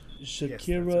about.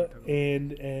 Shakira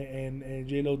and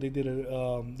J-Lo, they did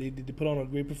they put on a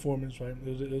great performance, right?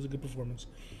 It was a good performance.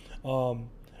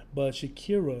 But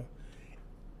Shakira,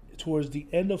 towards the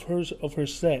end of her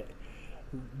set,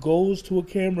 goes to a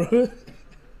camera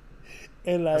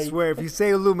and like, I swear, if you say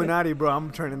Illuminati, bro, I'm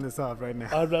turning this off right now.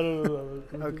 No.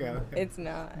 Okay. It's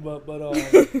not.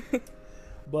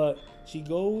 But she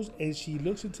goes and she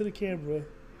looks into the camera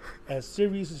as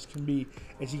serious as can be,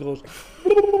 and she goes.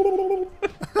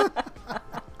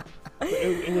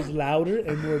 It was louder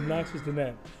and more obnoxious than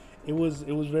that. It was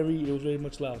very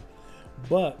much louder.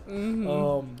 But you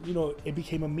know, it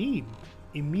became a meme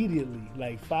immediately,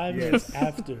 like 5 minutes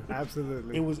after.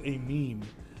 Absolutely. It was a meme.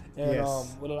 And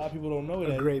what a lot of people don't know,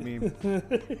 a great meme.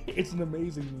 It's an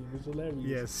amazing meme. It's hilarious.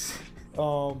 Yes.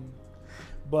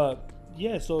 But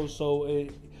yeah, so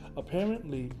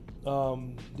apparently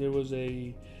there was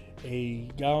a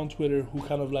guy on Twitter who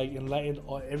kind of like enlightened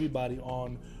everybody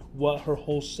on what her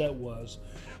whole set was,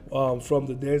 from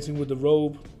the dancing with the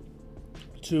robe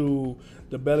to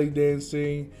the belly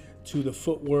dancing to the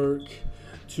footwork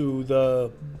to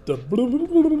the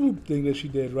thing that she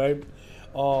did, right?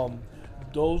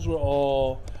 Those were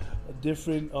all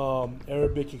different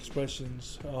Arabic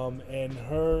expressions, and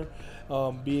her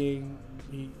being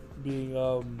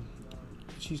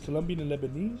she's Colombian and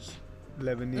Lebanese.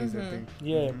 I think.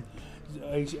 Yeah,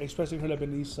 expressing her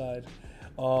Lebanese side,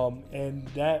 and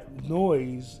that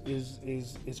noise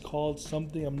is called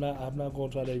something. I'm not going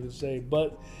to try to even say,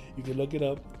 but you can look it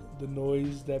up. The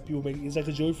noise that people make, it's like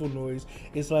a joyful noise.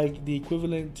 It's like the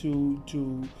equivalent to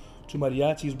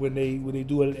mariachis when they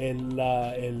do el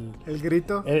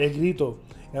grito. El grito.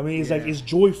 I mean, it's like it's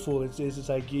joyful. It's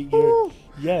like you're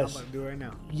yes. I'm gonna do it right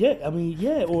now. Yeah, I mean,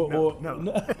 yeah, no.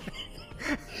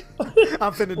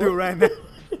 I'm finna do it right now.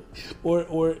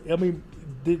 or I mean,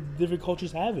 different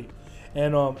cultures have it,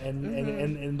 and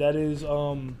that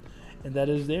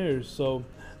is theirs. So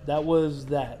that was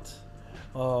that.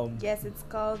 Yes, it's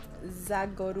called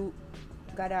Zagarauta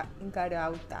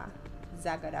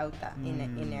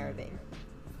in Arabic.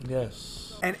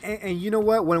 Yes. And you know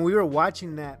what? When we were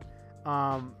watching that,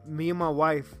 me and my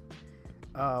wife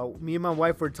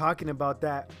were talking about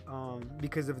that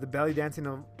because of the belly dancing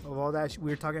of all that.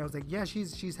 We were talking. I was like, yeah,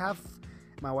 she's half.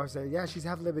 My wife said, yeah, she's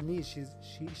half Lebanese.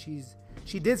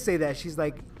 She did say that. She's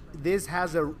like, this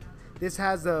has a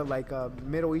like a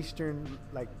Middle Eastern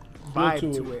like vibe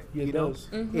to it. Yeah, you know,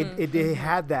 it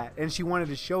had that, and she wanted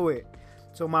to show it.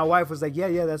 So my wife was like,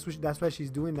 yeah, that's why she's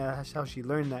doing that. That's how she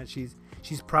learned that. She's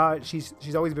proud.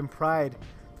 She's always been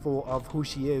prideful of who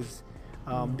she is,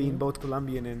 being both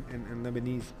Colombian and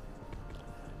Lebanese.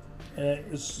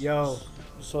 Yo.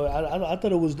 So I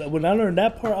thought it was, when I learned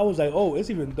that part, I was like, oh, it's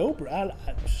even doper.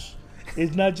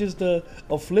 It's not just a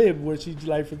flip where she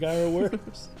like forgot her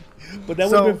words. But that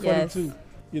would So- have been funny Yes. too.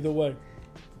 Either way.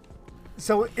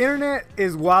 So internet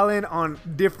is wilding on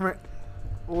different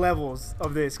levels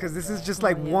of this because this is just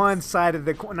like yes. one side of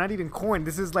the coin, not even coin.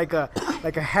 This is like a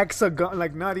hexagon,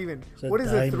 like not even. It's a What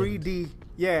is diamond. a 3D?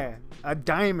 Yeah, a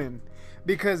diamond.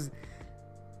 Because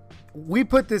we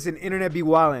put this in Internet Be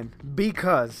Wildin'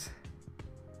 because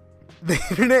the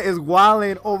internet is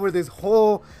wilding over this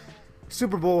whole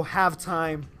Super Bowl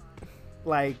halftime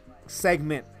like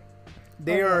segment.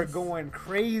 They Oh, are yes. going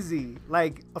crazy.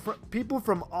 Like people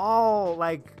from all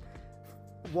like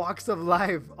walks of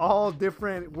life, all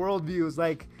different worldviews.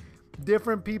 Like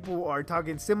different people are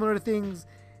talking similar things.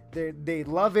 They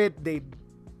love it. They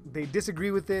disagree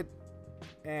with it.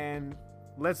 And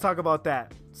let's talk about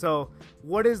that. So,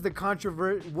 what is the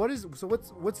controversy?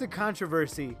 What's the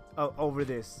controversy over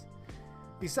this?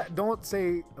 Don't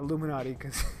say Illuminati,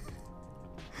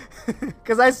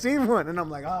 because I seen one and I'm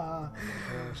like,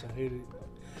 Gosh, I hate it.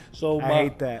 So I my,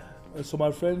 hate that. So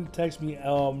my friend texted me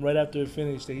right after it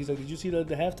finished. He's like, "Did you see the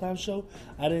halftime show?"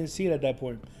 I didn't see it at that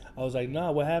point. I was like,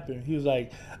 "Nah, what happened?" He was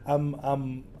like,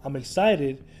 "I'm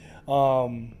excited." I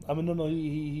mean, no.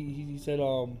 He said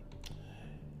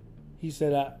he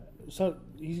said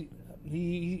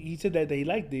that he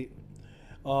liked it,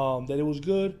 that it was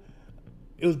good.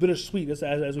 It was bittersweet. That's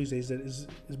what he said. He said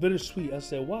it's bittersweet. I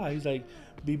said, why? He's like,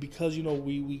 because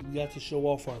we got to show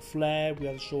off our flag, we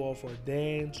got to show off our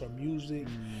dance, our music.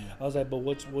 I was like, but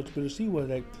what's bittersweet was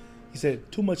like? He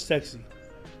said, too much sexy.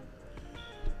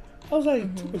 I was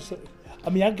like, too much.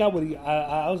 I mean, I got what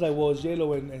I was like, well, it's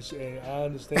J-Lo and I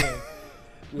understand.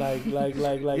 like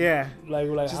Yeah. like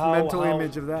Just how, mental how,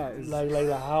 image of that is like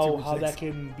too how much that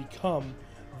sexy. can become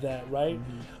that, right?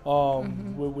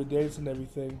 With dance and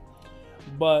everything.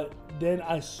 But then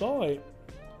I saw it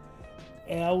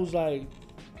and I was like,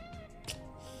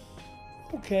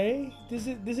 okay, this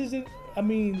isn't. I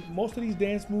mean, most of these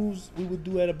dance moves we would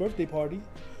do at a birthday party.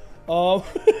 Oh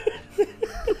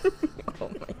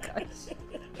my gosh.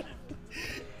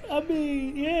 I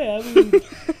mean, yeah. I mean,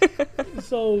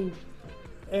 so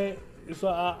I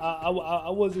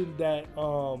wasn't that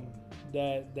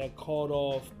caught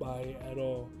off by it at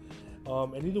all.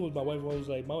 And neither was my wife. I was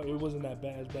like, it wasn't that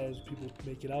bad, as bad as people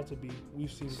make it out to be.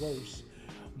 We've seen worse.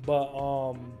 But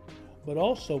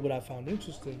also what I found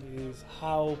interesting is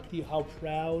how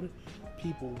proud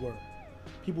people were.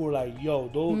 People were like, yo,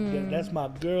 that's my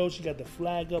girl. She got the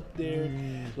flag up there.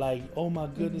 Like, oh my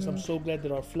goodness, I'm so glad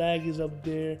that our flag is up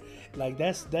there. Like,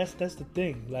 that's the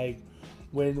thing. Like,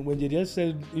 when you just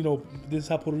said, you know, this is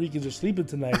how Puerto Ricans are sleeping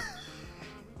tonight.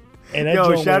 And that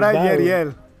Yo, joint shout out went viral.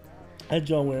 Yeriel. That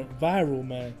joint went viral,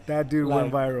 man. That dude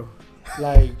went viral.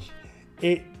 Like,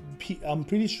 I'm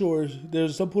pretty sure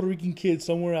there's some Puerto Rican kid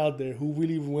somewhere out there who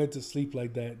really went to sleep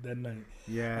like that night.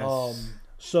 Yes.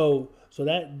 So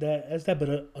that's that.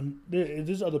 But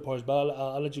there's other parts, but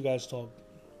I'll let you guys talk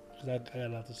because I got a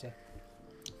lot to say.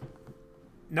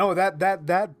 No,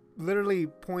 that literally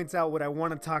points out what I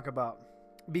want to talk about,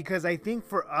 because I think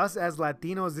for us as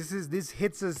Latinos, this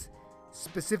hits us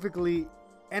specifically,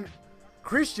 and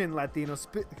Christian Latinos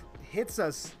hits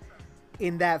us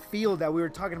in that field that we were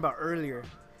talking about earlier,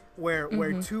 where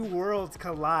two worlds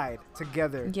collide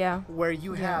together. Yeah. Where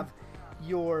you have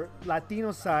your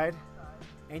Latino side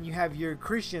and you have your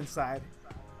Christian side.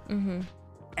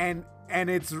 And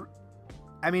it's,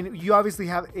 I mean, you obviously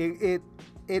have it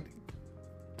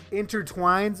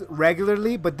intertwines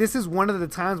regularly, but this is one of the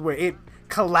times where it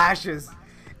clashes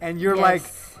and you're like,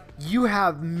 you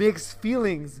have mixed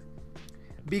feelings,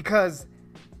 because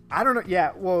I don't know.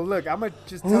 Yeah, well, look, I'm going to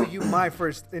just tell you my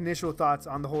first initial thoughts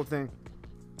on the whole thing.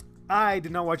 I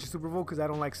did not watch the Super Bowl because I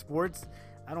don't like sports.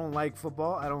 I don't like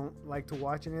football. I don't like to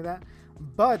watch any of that.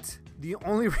 But the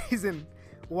only reason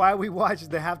why we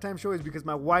watched the halftime show is because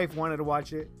my wife wanted to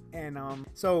watch it. And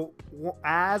so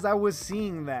as I was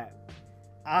seeing that,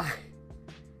 I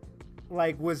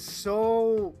was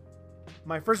so...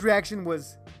 My first reaction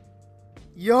was,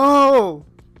 yo,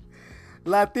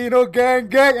 Latino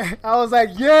gang. I was like,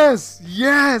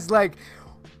 yes. Like,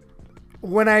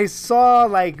 when I saw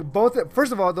both,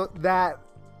 first of all, that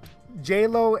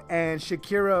J-Lo and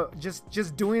Shakira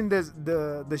just doing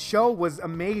the show was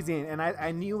amazing, and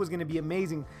I knew it was gonna be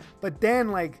amazing. But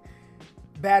then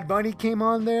Bad Bunny came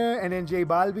on there, and then J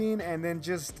Balvin, and then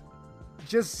just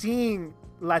seeing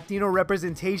Latino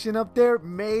representation up there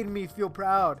made me feel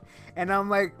proud. And I'm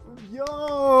like,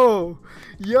 yo,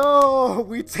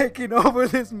 we taking over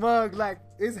this mug. Like,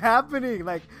 it's happening.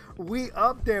 Like, we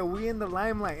up there, we in the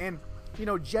limelight. And you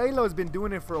know, J-Lo has been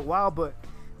doing it for a while, but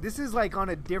this is on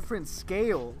a different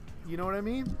scale. You know what I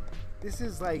mean? This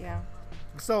is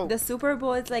So The Super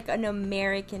Bowl is like an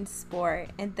American sport,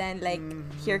 and then like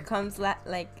here comes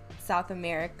like South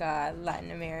America,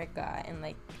 Latin America, and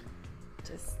like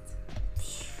just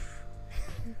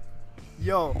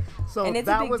so and it's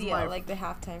that a big was deal. my Like the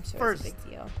halftime show first. is a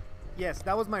big deal. Yes,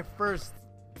 that was my first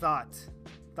thought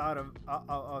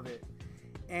of it,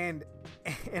 and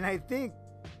I think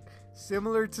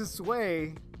similar to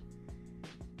Sway,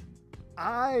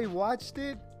 I watched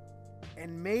it,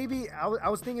 and maybe I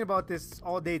was thinking about this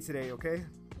all day today.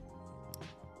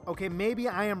 Okay, maybe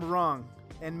I am wrong,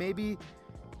 and maybe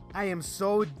I am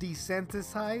so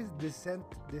desensitized,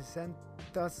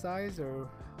 or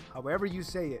however you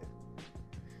say it,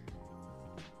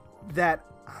 that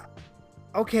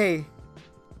okay,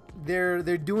 they're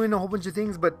doing a whole bunch of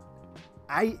things, but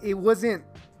it wasn't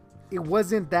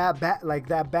that bad, like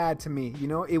that bad to me, you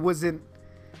know. It wasn't.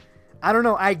 I don't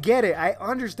know. I get it. I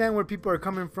understand where people are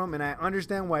coming from, and I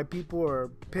understand why people are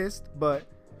pissed. But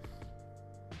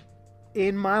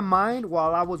in my mind,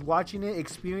 while I was watching it,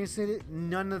 experiencing it,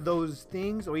 none of those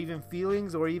things, or even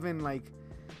feelings, or even like,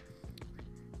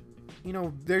 you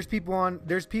know, there's people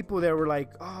that were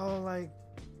like, oh, like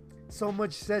so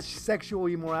much sexual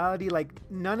immorality. Like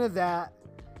none of that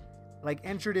like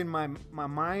entered in my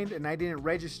mind, and I didn't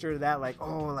register that, like,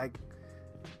 oh, like,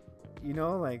 you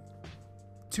know, like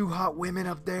two hot women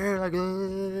up there, like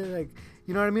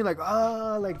you know what I mean, like,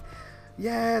 oh, like,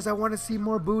 yes, I want to see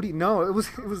more booty. No, it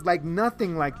was like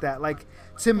nothing like that. Like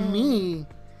to me,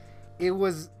 it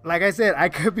was, like I said, I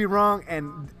could be wrong,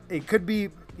 and it could be,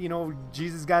 you know,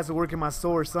 Jesus got to work in my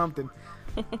soul or something,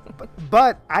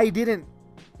 but it didn't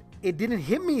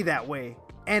hit me that way.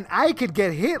 And I could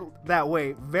get hit that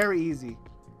way very easy.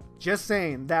 Just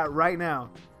saying that right now.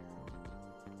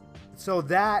 So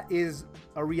that is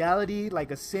a reality, like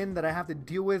a sin that I have to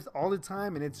deal with all the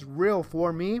time, and it's real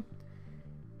for me.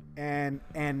 And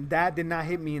that did not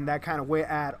hit me in that kind of way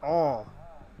at all.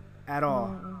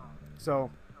 So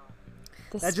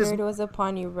the Spirit was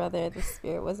upon you, brother. The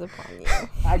Spirit was upon you.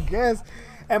 I guess.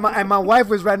 And my wife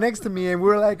was right next to me, and we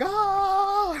were like, ah.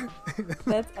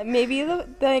 That's maybe the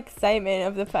excitement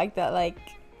of the fact that like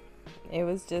it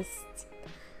was just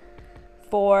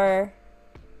 4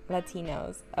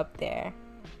 Latinos up there.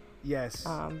 Yes.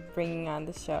 Bringing on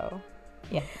the show.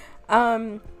 Yeah.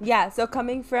 Yeah. So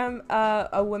coming from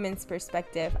a woman's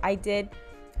perspective, I did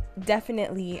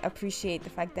definitely appreciate the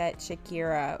fact that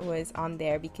Shakira was on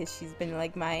there, because she's been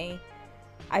like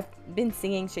I've been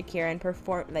singing Shakira and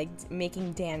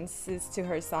making dances to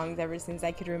her songs ever since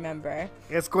I could remember.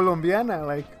 Es colombiana,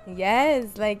 like.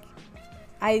 Yes, like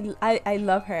I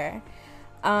love her.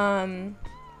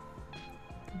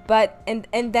 But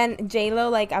and then J-Lo,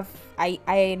 like I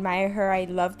admire her. I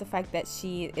love the fact that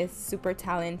she is super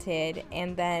talented,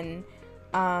 and then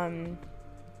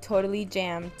totally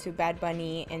jammed to Bad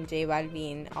Bunny and J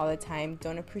Balvin all the time.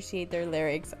 Don't appreciate their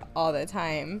lyrics all the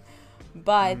time,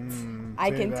 but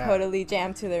I can totally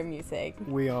jam to their music.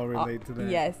 We all relate to that.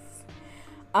 Yes.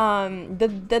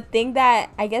 The thing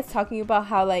that I guess, talking about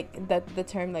how like the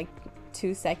term like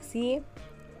too sexy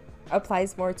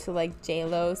applies more to like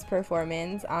J-Lo's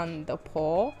performance on the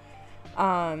poll.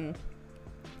 I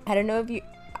don't know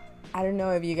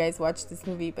if you guys watched this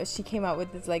movie, but she came out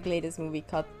with this like latest movie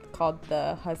called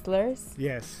The Hustlers.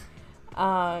 Yes.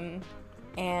 And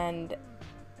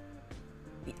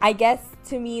I guess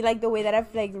to me, like the way that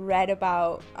I've like read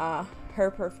about her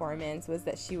performance was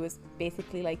that she was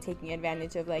basically like taking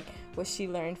advantage of like what she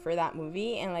learned for that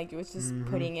movie, and like it was just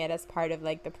putting it as part of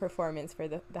like the performance for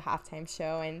the halftime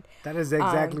show. And that is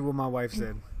exactly what my wife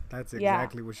said. That's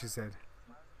exactly what she said.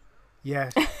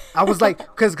 Yeah. I was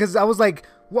like, cause I was like,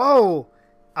 whoa.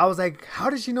 I was like, how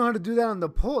does she know how to do that on the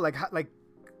pole? Like,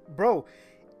 bro,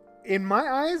 in my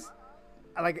eyes,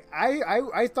 like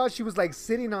I thought she was like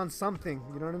sitting on something.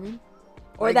 You know what I mean?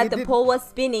 Or like that the pole was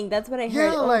spinning. That's what I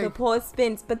heard. Yeah, the pole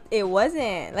spins, but it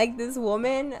wasn't. Like this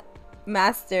woman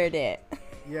mastered it.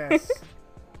 Yes.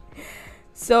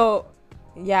 So,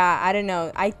 yeah, I don't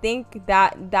know. I think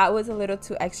that was a little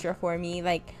too extra for me.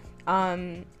 Like,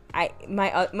 my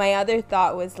other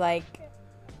thought was like,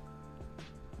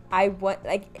 I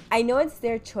know it's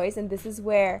their choice, and this is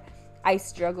where I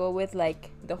struggle with like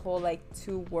the whole like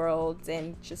two worlds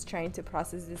and just trying to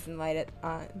process this in light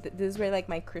of this is where like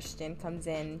my Christian comes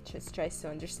in, just tries to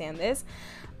understand this.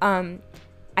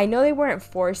 I know they weren't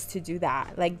forced to do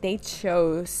that. Like they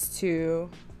chose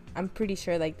to, I'm pretty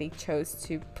sure like they chose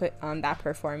to put on that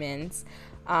performance.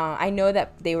 I know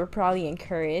that they were probably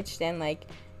encouraged and like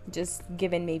just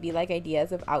given maybe like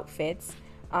ideas of outfits,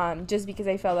 just because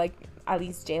I felt like at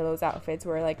least J-Lo's outfits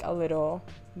were like a little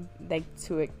like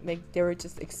too, like they were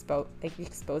just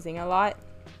exposing a lot.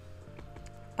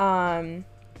 But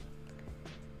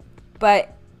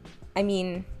I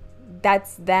mean,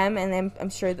 that's them, and I'm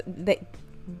sure that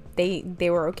they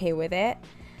were okay with it.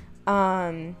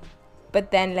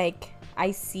 But then like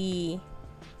I see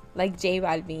like J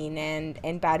Balvin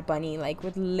and Bad Bunny like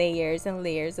with layers and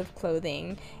layers of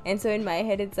clothing, and so in my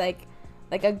head it's like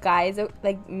a guy's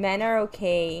like men are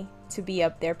okay to be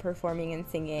up there performing and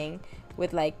singing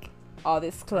with like all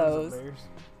this clothes,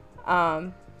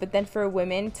 but then for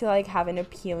women to like have an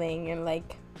appealing and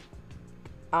like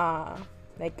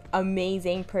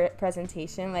amazing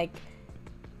presentation, like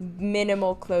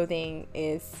minimal clothing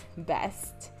is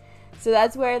best. So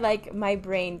that's where like my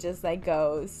brain just like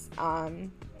goes,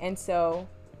 and so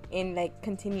in like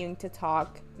continuing to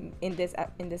talk in this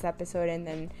episode, and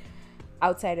then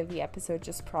outside of the episode,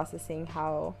 just processing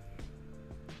how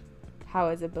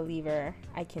as a believer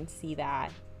I can see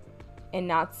that and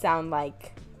not sound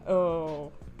like,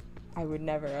 oh, I would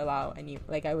never allow any,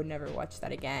 like I would never watch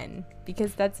that again,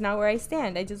 because that's not where I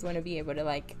stand. I just want to be able to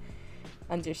like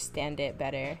understand it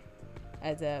better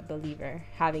as a believer,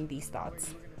 having these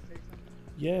thoughts.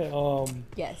 Yeah.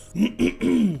 Yes.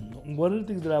 One of the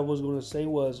things that I was going to say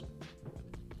was,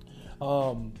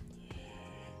 are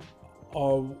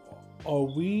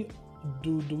we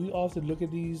do we often look at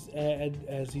these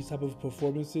as these type of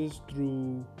performances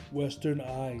through Western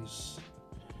eyes?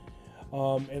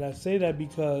 And I say that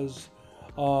because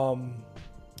a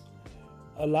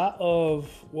lot of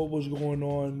what was going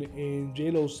on in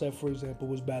J-Lo's set, for example,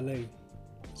 was ballet,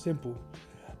 simple,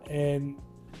 and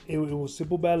it was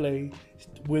simple ballet.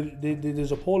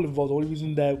 There's a pole involved. The only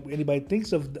reason that anybody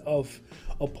thinks of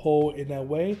a pole in that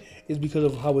way is because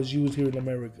of how it's used here in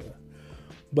America.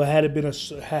 But had it been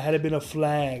a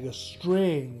flag, a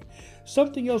string,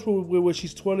 something else where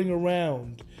she's twirling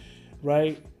around,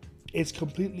 right? It's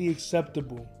completely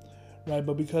acceptable, right?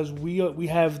 But because we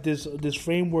have this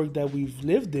framework that we've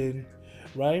lived in,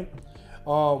 right?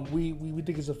 We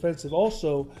think it's offensive.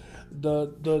 Also,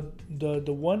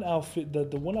 the one outfit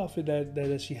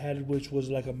that she had, which was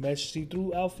like a mesh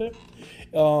see-through outfit.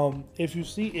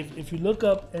 If you look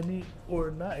up any,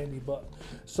 or not any, but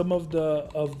some of the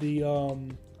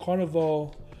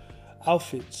carnival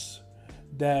outfits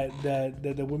that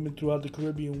the women throughout the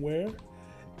Caribbean wear,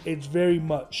 it's very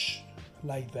much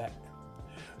like that.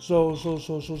 So it's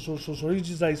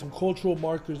just like some cultural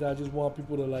markers that I just want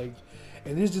people to like.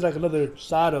 And this is just like another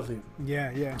side of it. Yeah.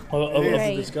 Of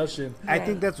the discussion. I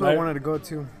think that's what I wanted to go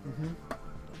to. Mm-hmm.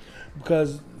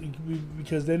 Because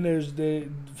then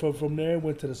from there it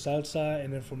went to the south side,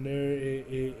 and then from there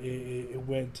it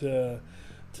went to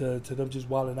them just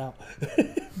wilding out.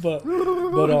 but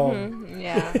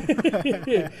yeah.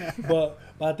 but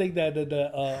I think that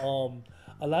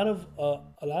a lot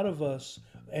of us,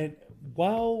 and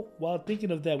while thinking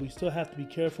of that, we still have to be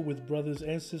careful with brothers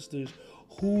and sisters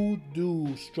who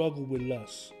do struggle with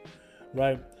lust,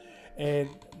 right? And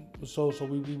so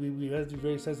we have to be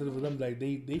very sensitive with them. Like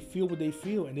they feel what they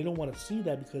feel, and they don't want to see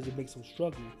that because it makes them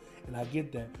struggle, and I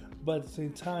get that. But at the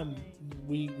same time,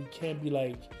 we can't be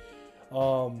like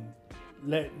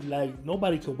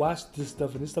nobody could watch this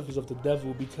stuff, and this stuff is of the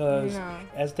devil, because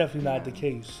that's definitely not the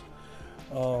case.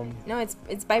 No,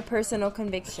 it's by personal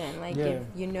conviction. Like if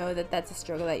you know that that's a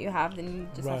struggle that you have, then you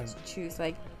just have to choose.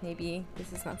 Like maybe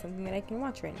this is not something that I can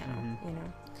watch right now. Mm-hmm.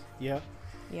 You know.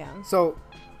 Yeah. So,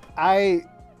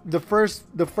 the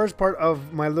first part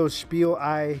of my little spiel,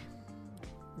 I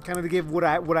kind of give what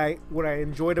I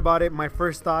enjoyed about it, my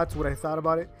first thoughts, what I thought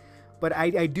about it, but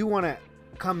I do want to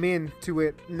come into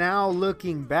it now,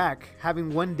 looking back,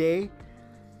 having one day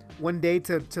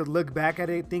to look back at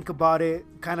it, think about it,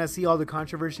 kind of see all the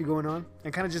controversy going on,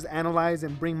 and kind of just analyze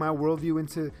and bring my worldview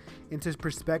into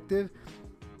perspective.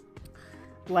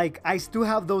 Like, I still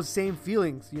have those same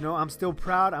feelings, you know. I'm still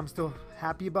proud, I'm still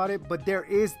happy about it, but there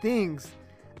is things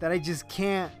that I just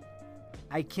can't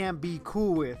be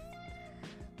cool with,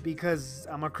 because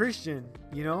I'm a Christian,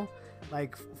 you know.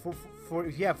 Like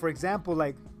for example,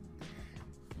 like,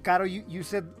 Caro, you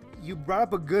said, you brought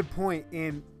up a good point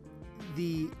in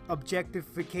the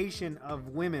objectification of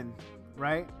women,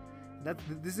 right?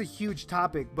 This is a huge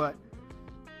topic, but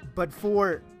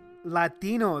for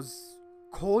Latinos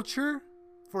culture,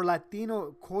 for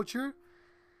Latino culture,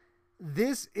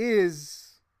 this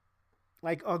is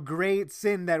like a great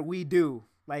sin that we do.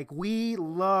 Like, we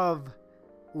love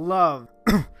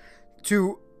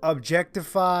to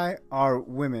objectify our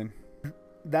women.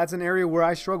 That's an area where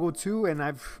I struggle too, and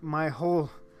my whole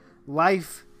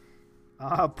life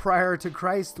prior to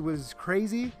Christ was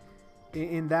crazy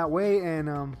in that way,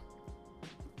 and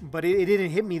but it didn't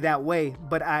hit me that way.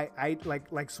 But I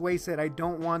like Sway said, I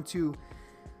don't want to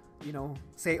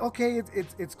say, okay,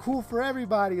 it's cool for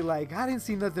everybody. Like, I didn't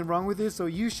see nothing wrong with it, so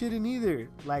you shouldn't either.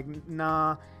 Like,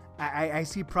 nah, I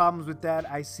see problems with that.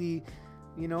 I see,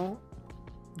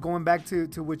 going back to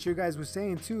what your guys were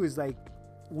saying too, is like,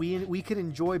 we could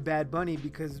enjoy Bad Bunny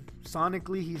because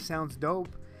sonically he sounds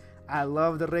dope. I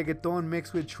love the reggaeton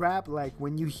mixed with trap. Like,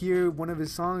 when you hear one of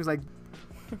his songs, like,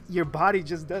 your body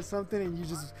just does something and you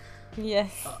just...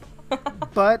 Yes.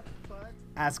 But,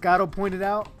 as Caro pointed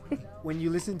out, when you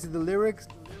listen to the lyrics,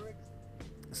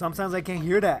 sometimes I can't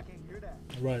hear that.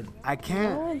 Right. I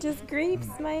can't. Oh, it just grieves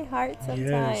my heart sometimes.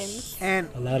 Yes. And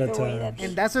a lot of The way times. that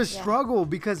and that's a struggle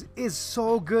because it's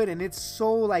so good and it's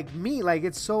so like me. Like,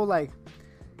 it's so like,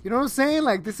 you know what I'm saying?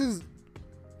 Like, this is...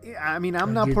 I mean,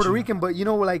 I'm not get Puerto you. Rican, but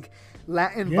like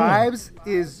Latin Yeah. vibes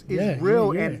is Yeah,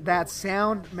 real, yeah. and that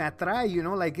sound me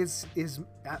atrae, like is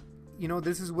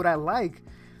this is what I like.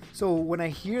 So when I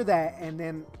hear that, and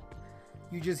then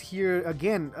you just hear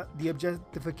again the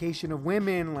objectification of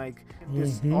women, like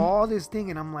this all this thing,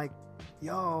 and I'm like,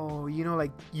 yo,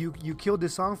 like you killed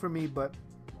this song for me, but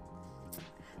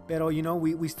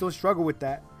we still struggle with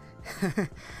that.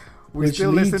 We Which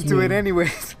still listen leads to it me-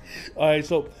 anyways. All right,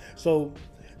 so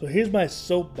here's my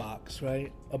soapbox,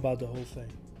 right, about the whole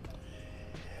thing.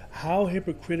 How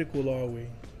hypocritical are we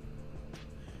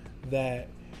that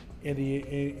in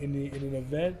an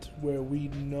event where we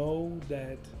know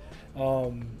that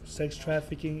sex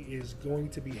trafficking is going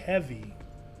to be heavy?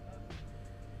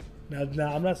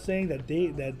 Now I'm not saying that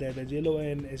that J-Lo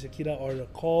and Shakira are the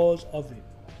cause of it.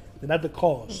 They're not the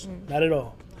cause, not at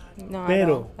all. No,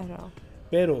 Pero- at all.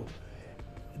 Pero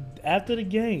after the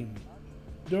game,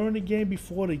 during the game,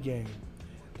 before the game,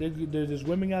 there's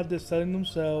women out there selling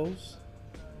themselves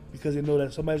because they know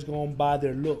that somebody's going to buy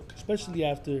their look, especially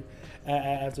after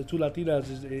two Latinas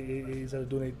is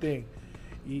doing their thing.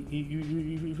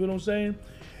 You feel what I'm saying?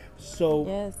 So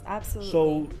Yes,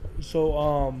 absolutely.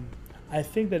 so I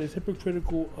think that it's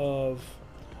hypocritical of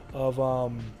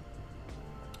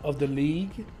the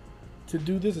league to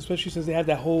do this, especially since they have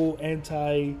that whole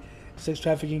anti-sex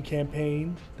trafficking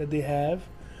campaign that they have.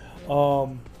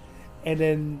 And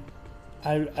then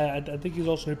I think it's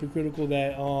also hypocritical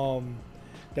that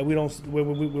that we don't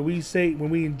when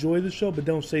we enjoy the show but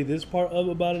don't say this part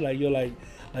about it, like you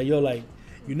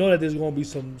know that there's gonna be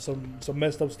some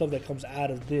messed up stuff that comes out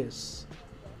of this.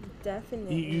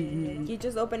 Definitely. You- You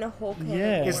just open a whole can.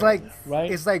 Yeah. of It's worms. like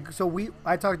Right. It's like, so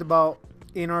I talked about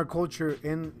in our culture,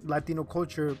 in Latino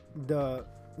culture,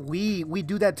 we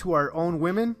do that to our own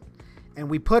women, and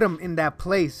we put them in that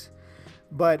place.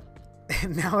 But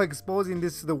now exposing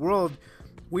this to the world,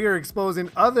 we are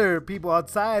exposing other people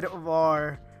outside of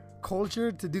our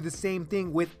culture to do the same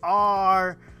thing with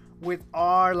our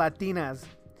Latinas.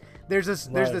 There's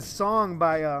this song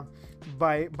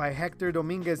by Hector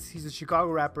Dominguez. He's a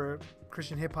Chicago rapper,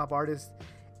 Christian hip hop artist,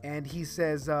 and he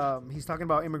says he's talking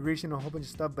about immigration and a whole bunch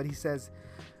of stuff, but he says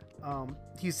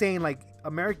he's saying like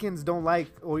Americans don't like,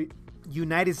 or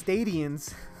United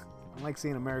Statians, I don't like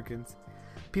saying Americans,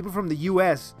 people from the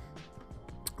U.S.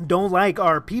 don't like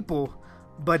our people,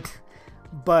 but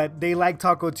they like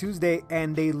Taco Tuesday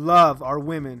and they love our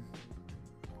women.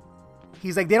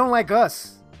 He's like, they don't like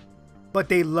us, but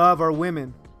they love our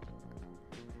women.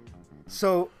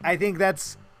 So I think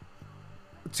that's,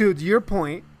 to your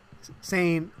point,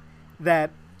 saying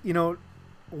that,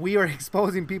 we are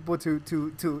exposing people to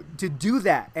do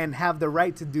that and have the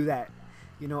right to do that,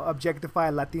 objectify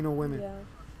Latino women Yeah.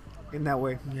 in that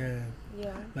way. Yeah.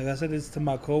 Yeah. Like I said this to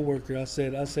my coworker. I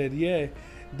said, yeah,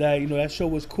 that that show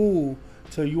was cool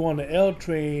till you on the L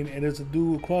train and there's a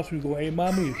dude across from you go, "Hey,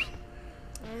 mommy."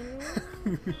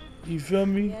 You feel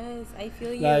me? Yes, I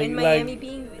feel you. Like- In Miami like-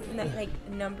 being like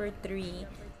number 3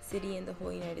 city in the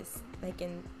whole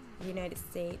United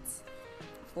States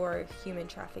for human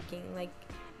trafficking. Like,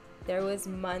 there was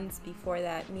months before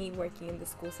that, me working in the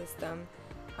school system,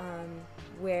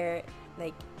 where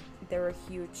like there were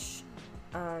huge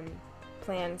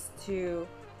plans to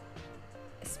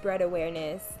spread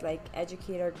awareness, like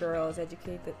educate our girls,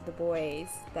 educate the boys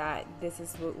that this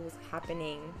is what was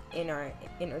happening in our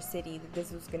city, that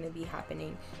this was going to be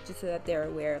happening, just so that they're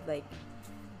aware of, like,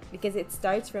 because it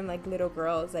starts from like little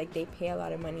girls, like they pay a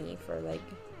lot of money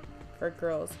for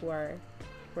girls who are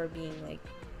being like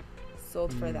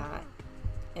sold for that.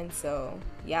 And so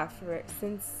yeah,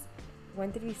 since when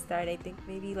did we start? I think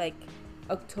maybe like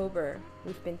October,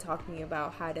 we've been talking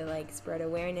about how to like spread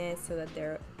awareness so that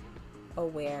they're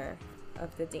aware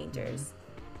of the dangers.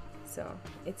 So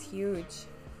it's huge.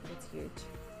 It's huge.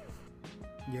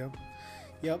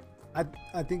 Yep.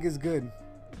 I think it's good.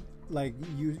 like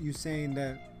you saying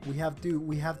that we have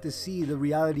to see the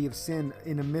reality of sin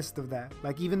in the midst of that.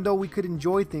 Like, even though we could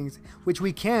enjoy things, which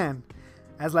we can,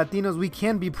 as Latinos, we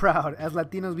can be proud. As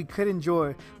Latinos, we could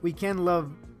enjoy, we can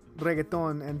love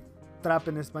reggaeton and trap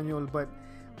en español, but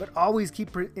always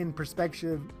keep in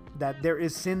perspective that there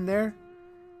is sin there.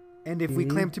 And if we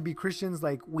claim to be Christians,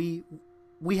 like we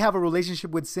have a relationship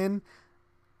with sin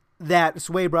that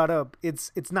Sway brought up.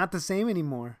 It's not the same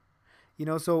anymore. You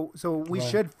know, so we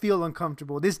should feel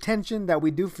uncomfortable. This tension that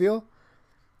we do feel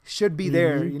should be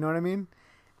there. You know what I mean?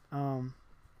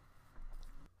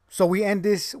 So we end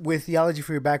this with Theology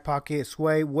for Your Back Pocket.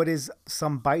 Sway, what is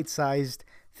some bite-sized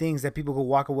things that people could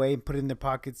walk away and put in their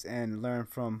pockets and learn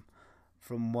from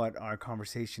what our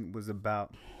conversation was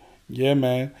about? Yeah,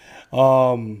 man.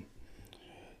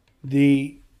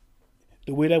 The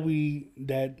way that we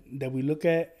look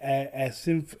at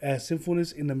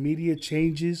sinfulness in the media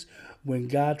changes when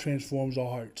God transforms our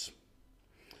hearts.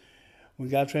 When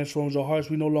God transforms our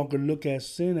hearts, we no longer look at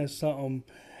sin as something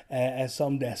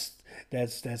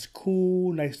that's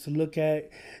cool, nice to look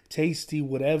at, tasty,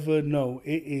 whatever. No,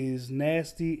 it is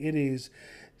nasty. It is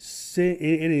sin.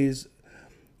 It is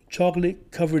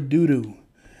chocolate covered doo-doo.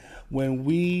 When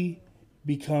we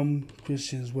become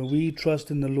Christians, when we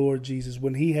trust in the Lord Jesus,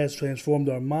 when He has transformed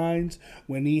our minds,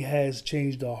 when He has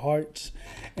changed our hearts,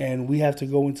 and we have to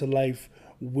go into life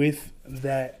with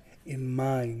that in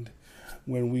mind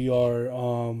when we are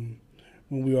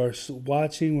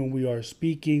watching, when we are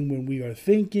speaking, when we are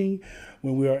thinking,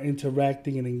 when we are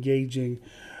interacting and engaging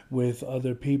with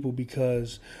other people,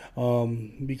 because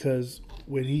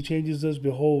when He changes us,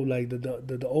 behold, like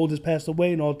the old has passed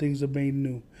away and all things are made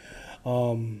new.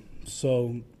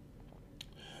 So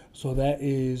that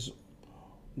is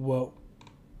what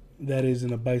that is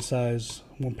in a bite-sized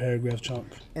one paragraph chunk.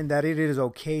 And that it is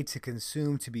okay to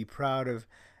consume, to be proud of,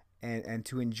 and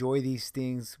to enjoy these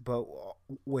things, but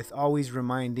with always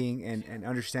reminding and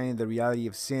understanding the reality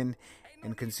of sin,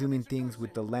 and consuming things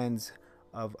with the lens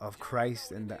of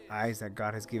Christ and the eyes that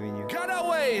God has given you.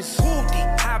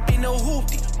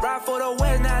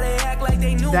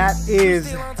 That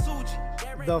is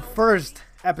the first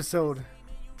episode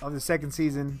of the second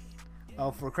season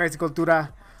of For Christ y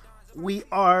Cultura. We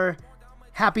are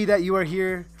happy that you are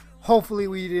here. Hopefully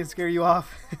we didn't scare you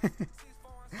off.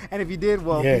 And if you did,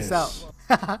 well, yes. Peace out.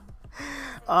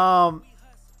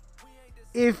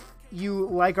 If you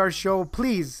like our show,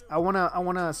 please, I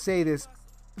wanna say this.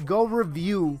 Go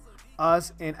review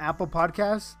us in Apple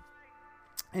Podcasts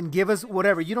and give us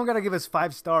whatever. You don't gotta give us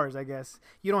 5 stars, I guess.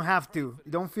 You don't have to.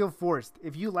 Don't feel forced.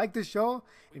 If you like the show,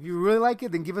 if you really like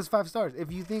it, then give us 5 stars.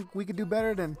 If you think we could do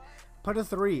better, then put a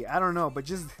 3. I don't know, but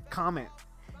just comment.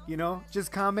 You know,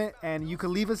 just comment, and you could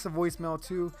leave us a voicemail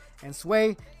too. And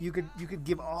Sway, you could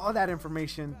give all that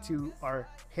information to our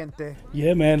gente.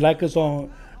 Yeah, man. Like us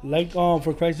on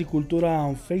For Christ y Cultura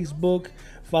on Facebook.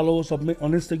 Follow us on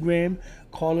Instagram.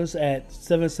 Call us at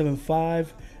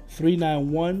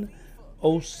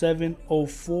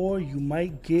 775-391-0704. You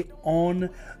might get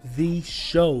on the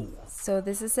show. So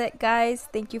this is it, guys.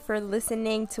 Thank you for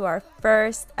listening to our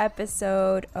first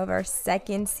episode of our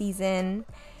second season.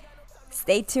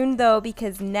 Stay tuned though,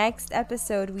 because next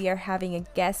episode we are having a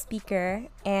guest speaker,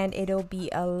 and it'll be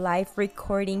a live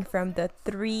recording from the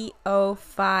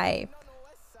 305.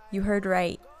 You heard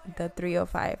right, the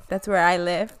 305. That's where I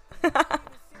live.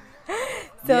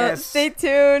 So yes. Stay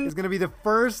tuned. It's gonna be the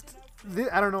first.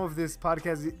 I don't know if this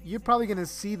podcast, you're probably gonna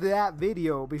see that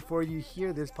video before you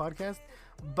hear this podcast,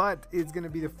 but it's gonna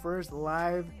be the first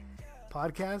live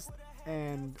podcast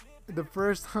and the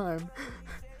first time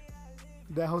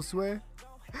that Josue is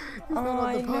not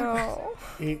on the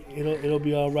podcast. It'll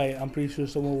be all right. I'm pretty sure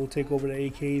someone will take over the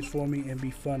AKs for me and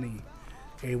be funny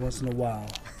every once in a while.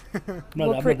 I'm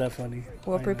not that funny.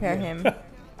 We'll prepare him.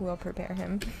 We'll prepare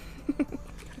him.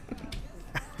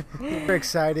 We're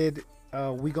excited.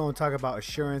 We're going to talk about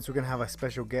assurance. We're going to have a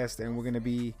special guest, and we're going to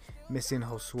be missing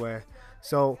Josue.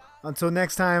 So until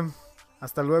next time,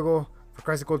 hasta luego. For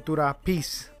Christ y Cultura.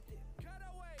 Peace.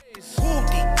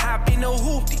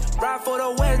 Ride for the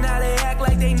West, now they act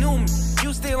like they knew me.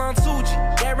 You still on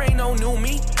 2G, there ain't no new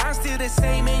me. I'm still the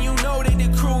same, and you know that the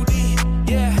crew did.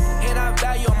 Yeah, and I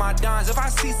value my dimes. If I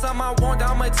see something I want,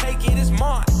 I'ma take it, it's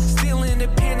mine. Still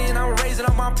independent, I'm raising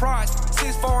up my price.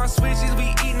 6'4" on switches,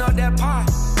 we eating up that pie.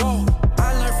 Whoa,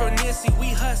 I learned from Nissy, we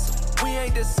hustle. We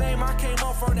ain't the same, I came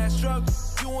up from that struggle.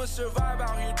 You won't survive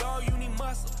out here, dog, you need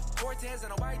muscle. Cortez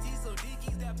and a white tee, so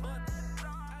Dickies that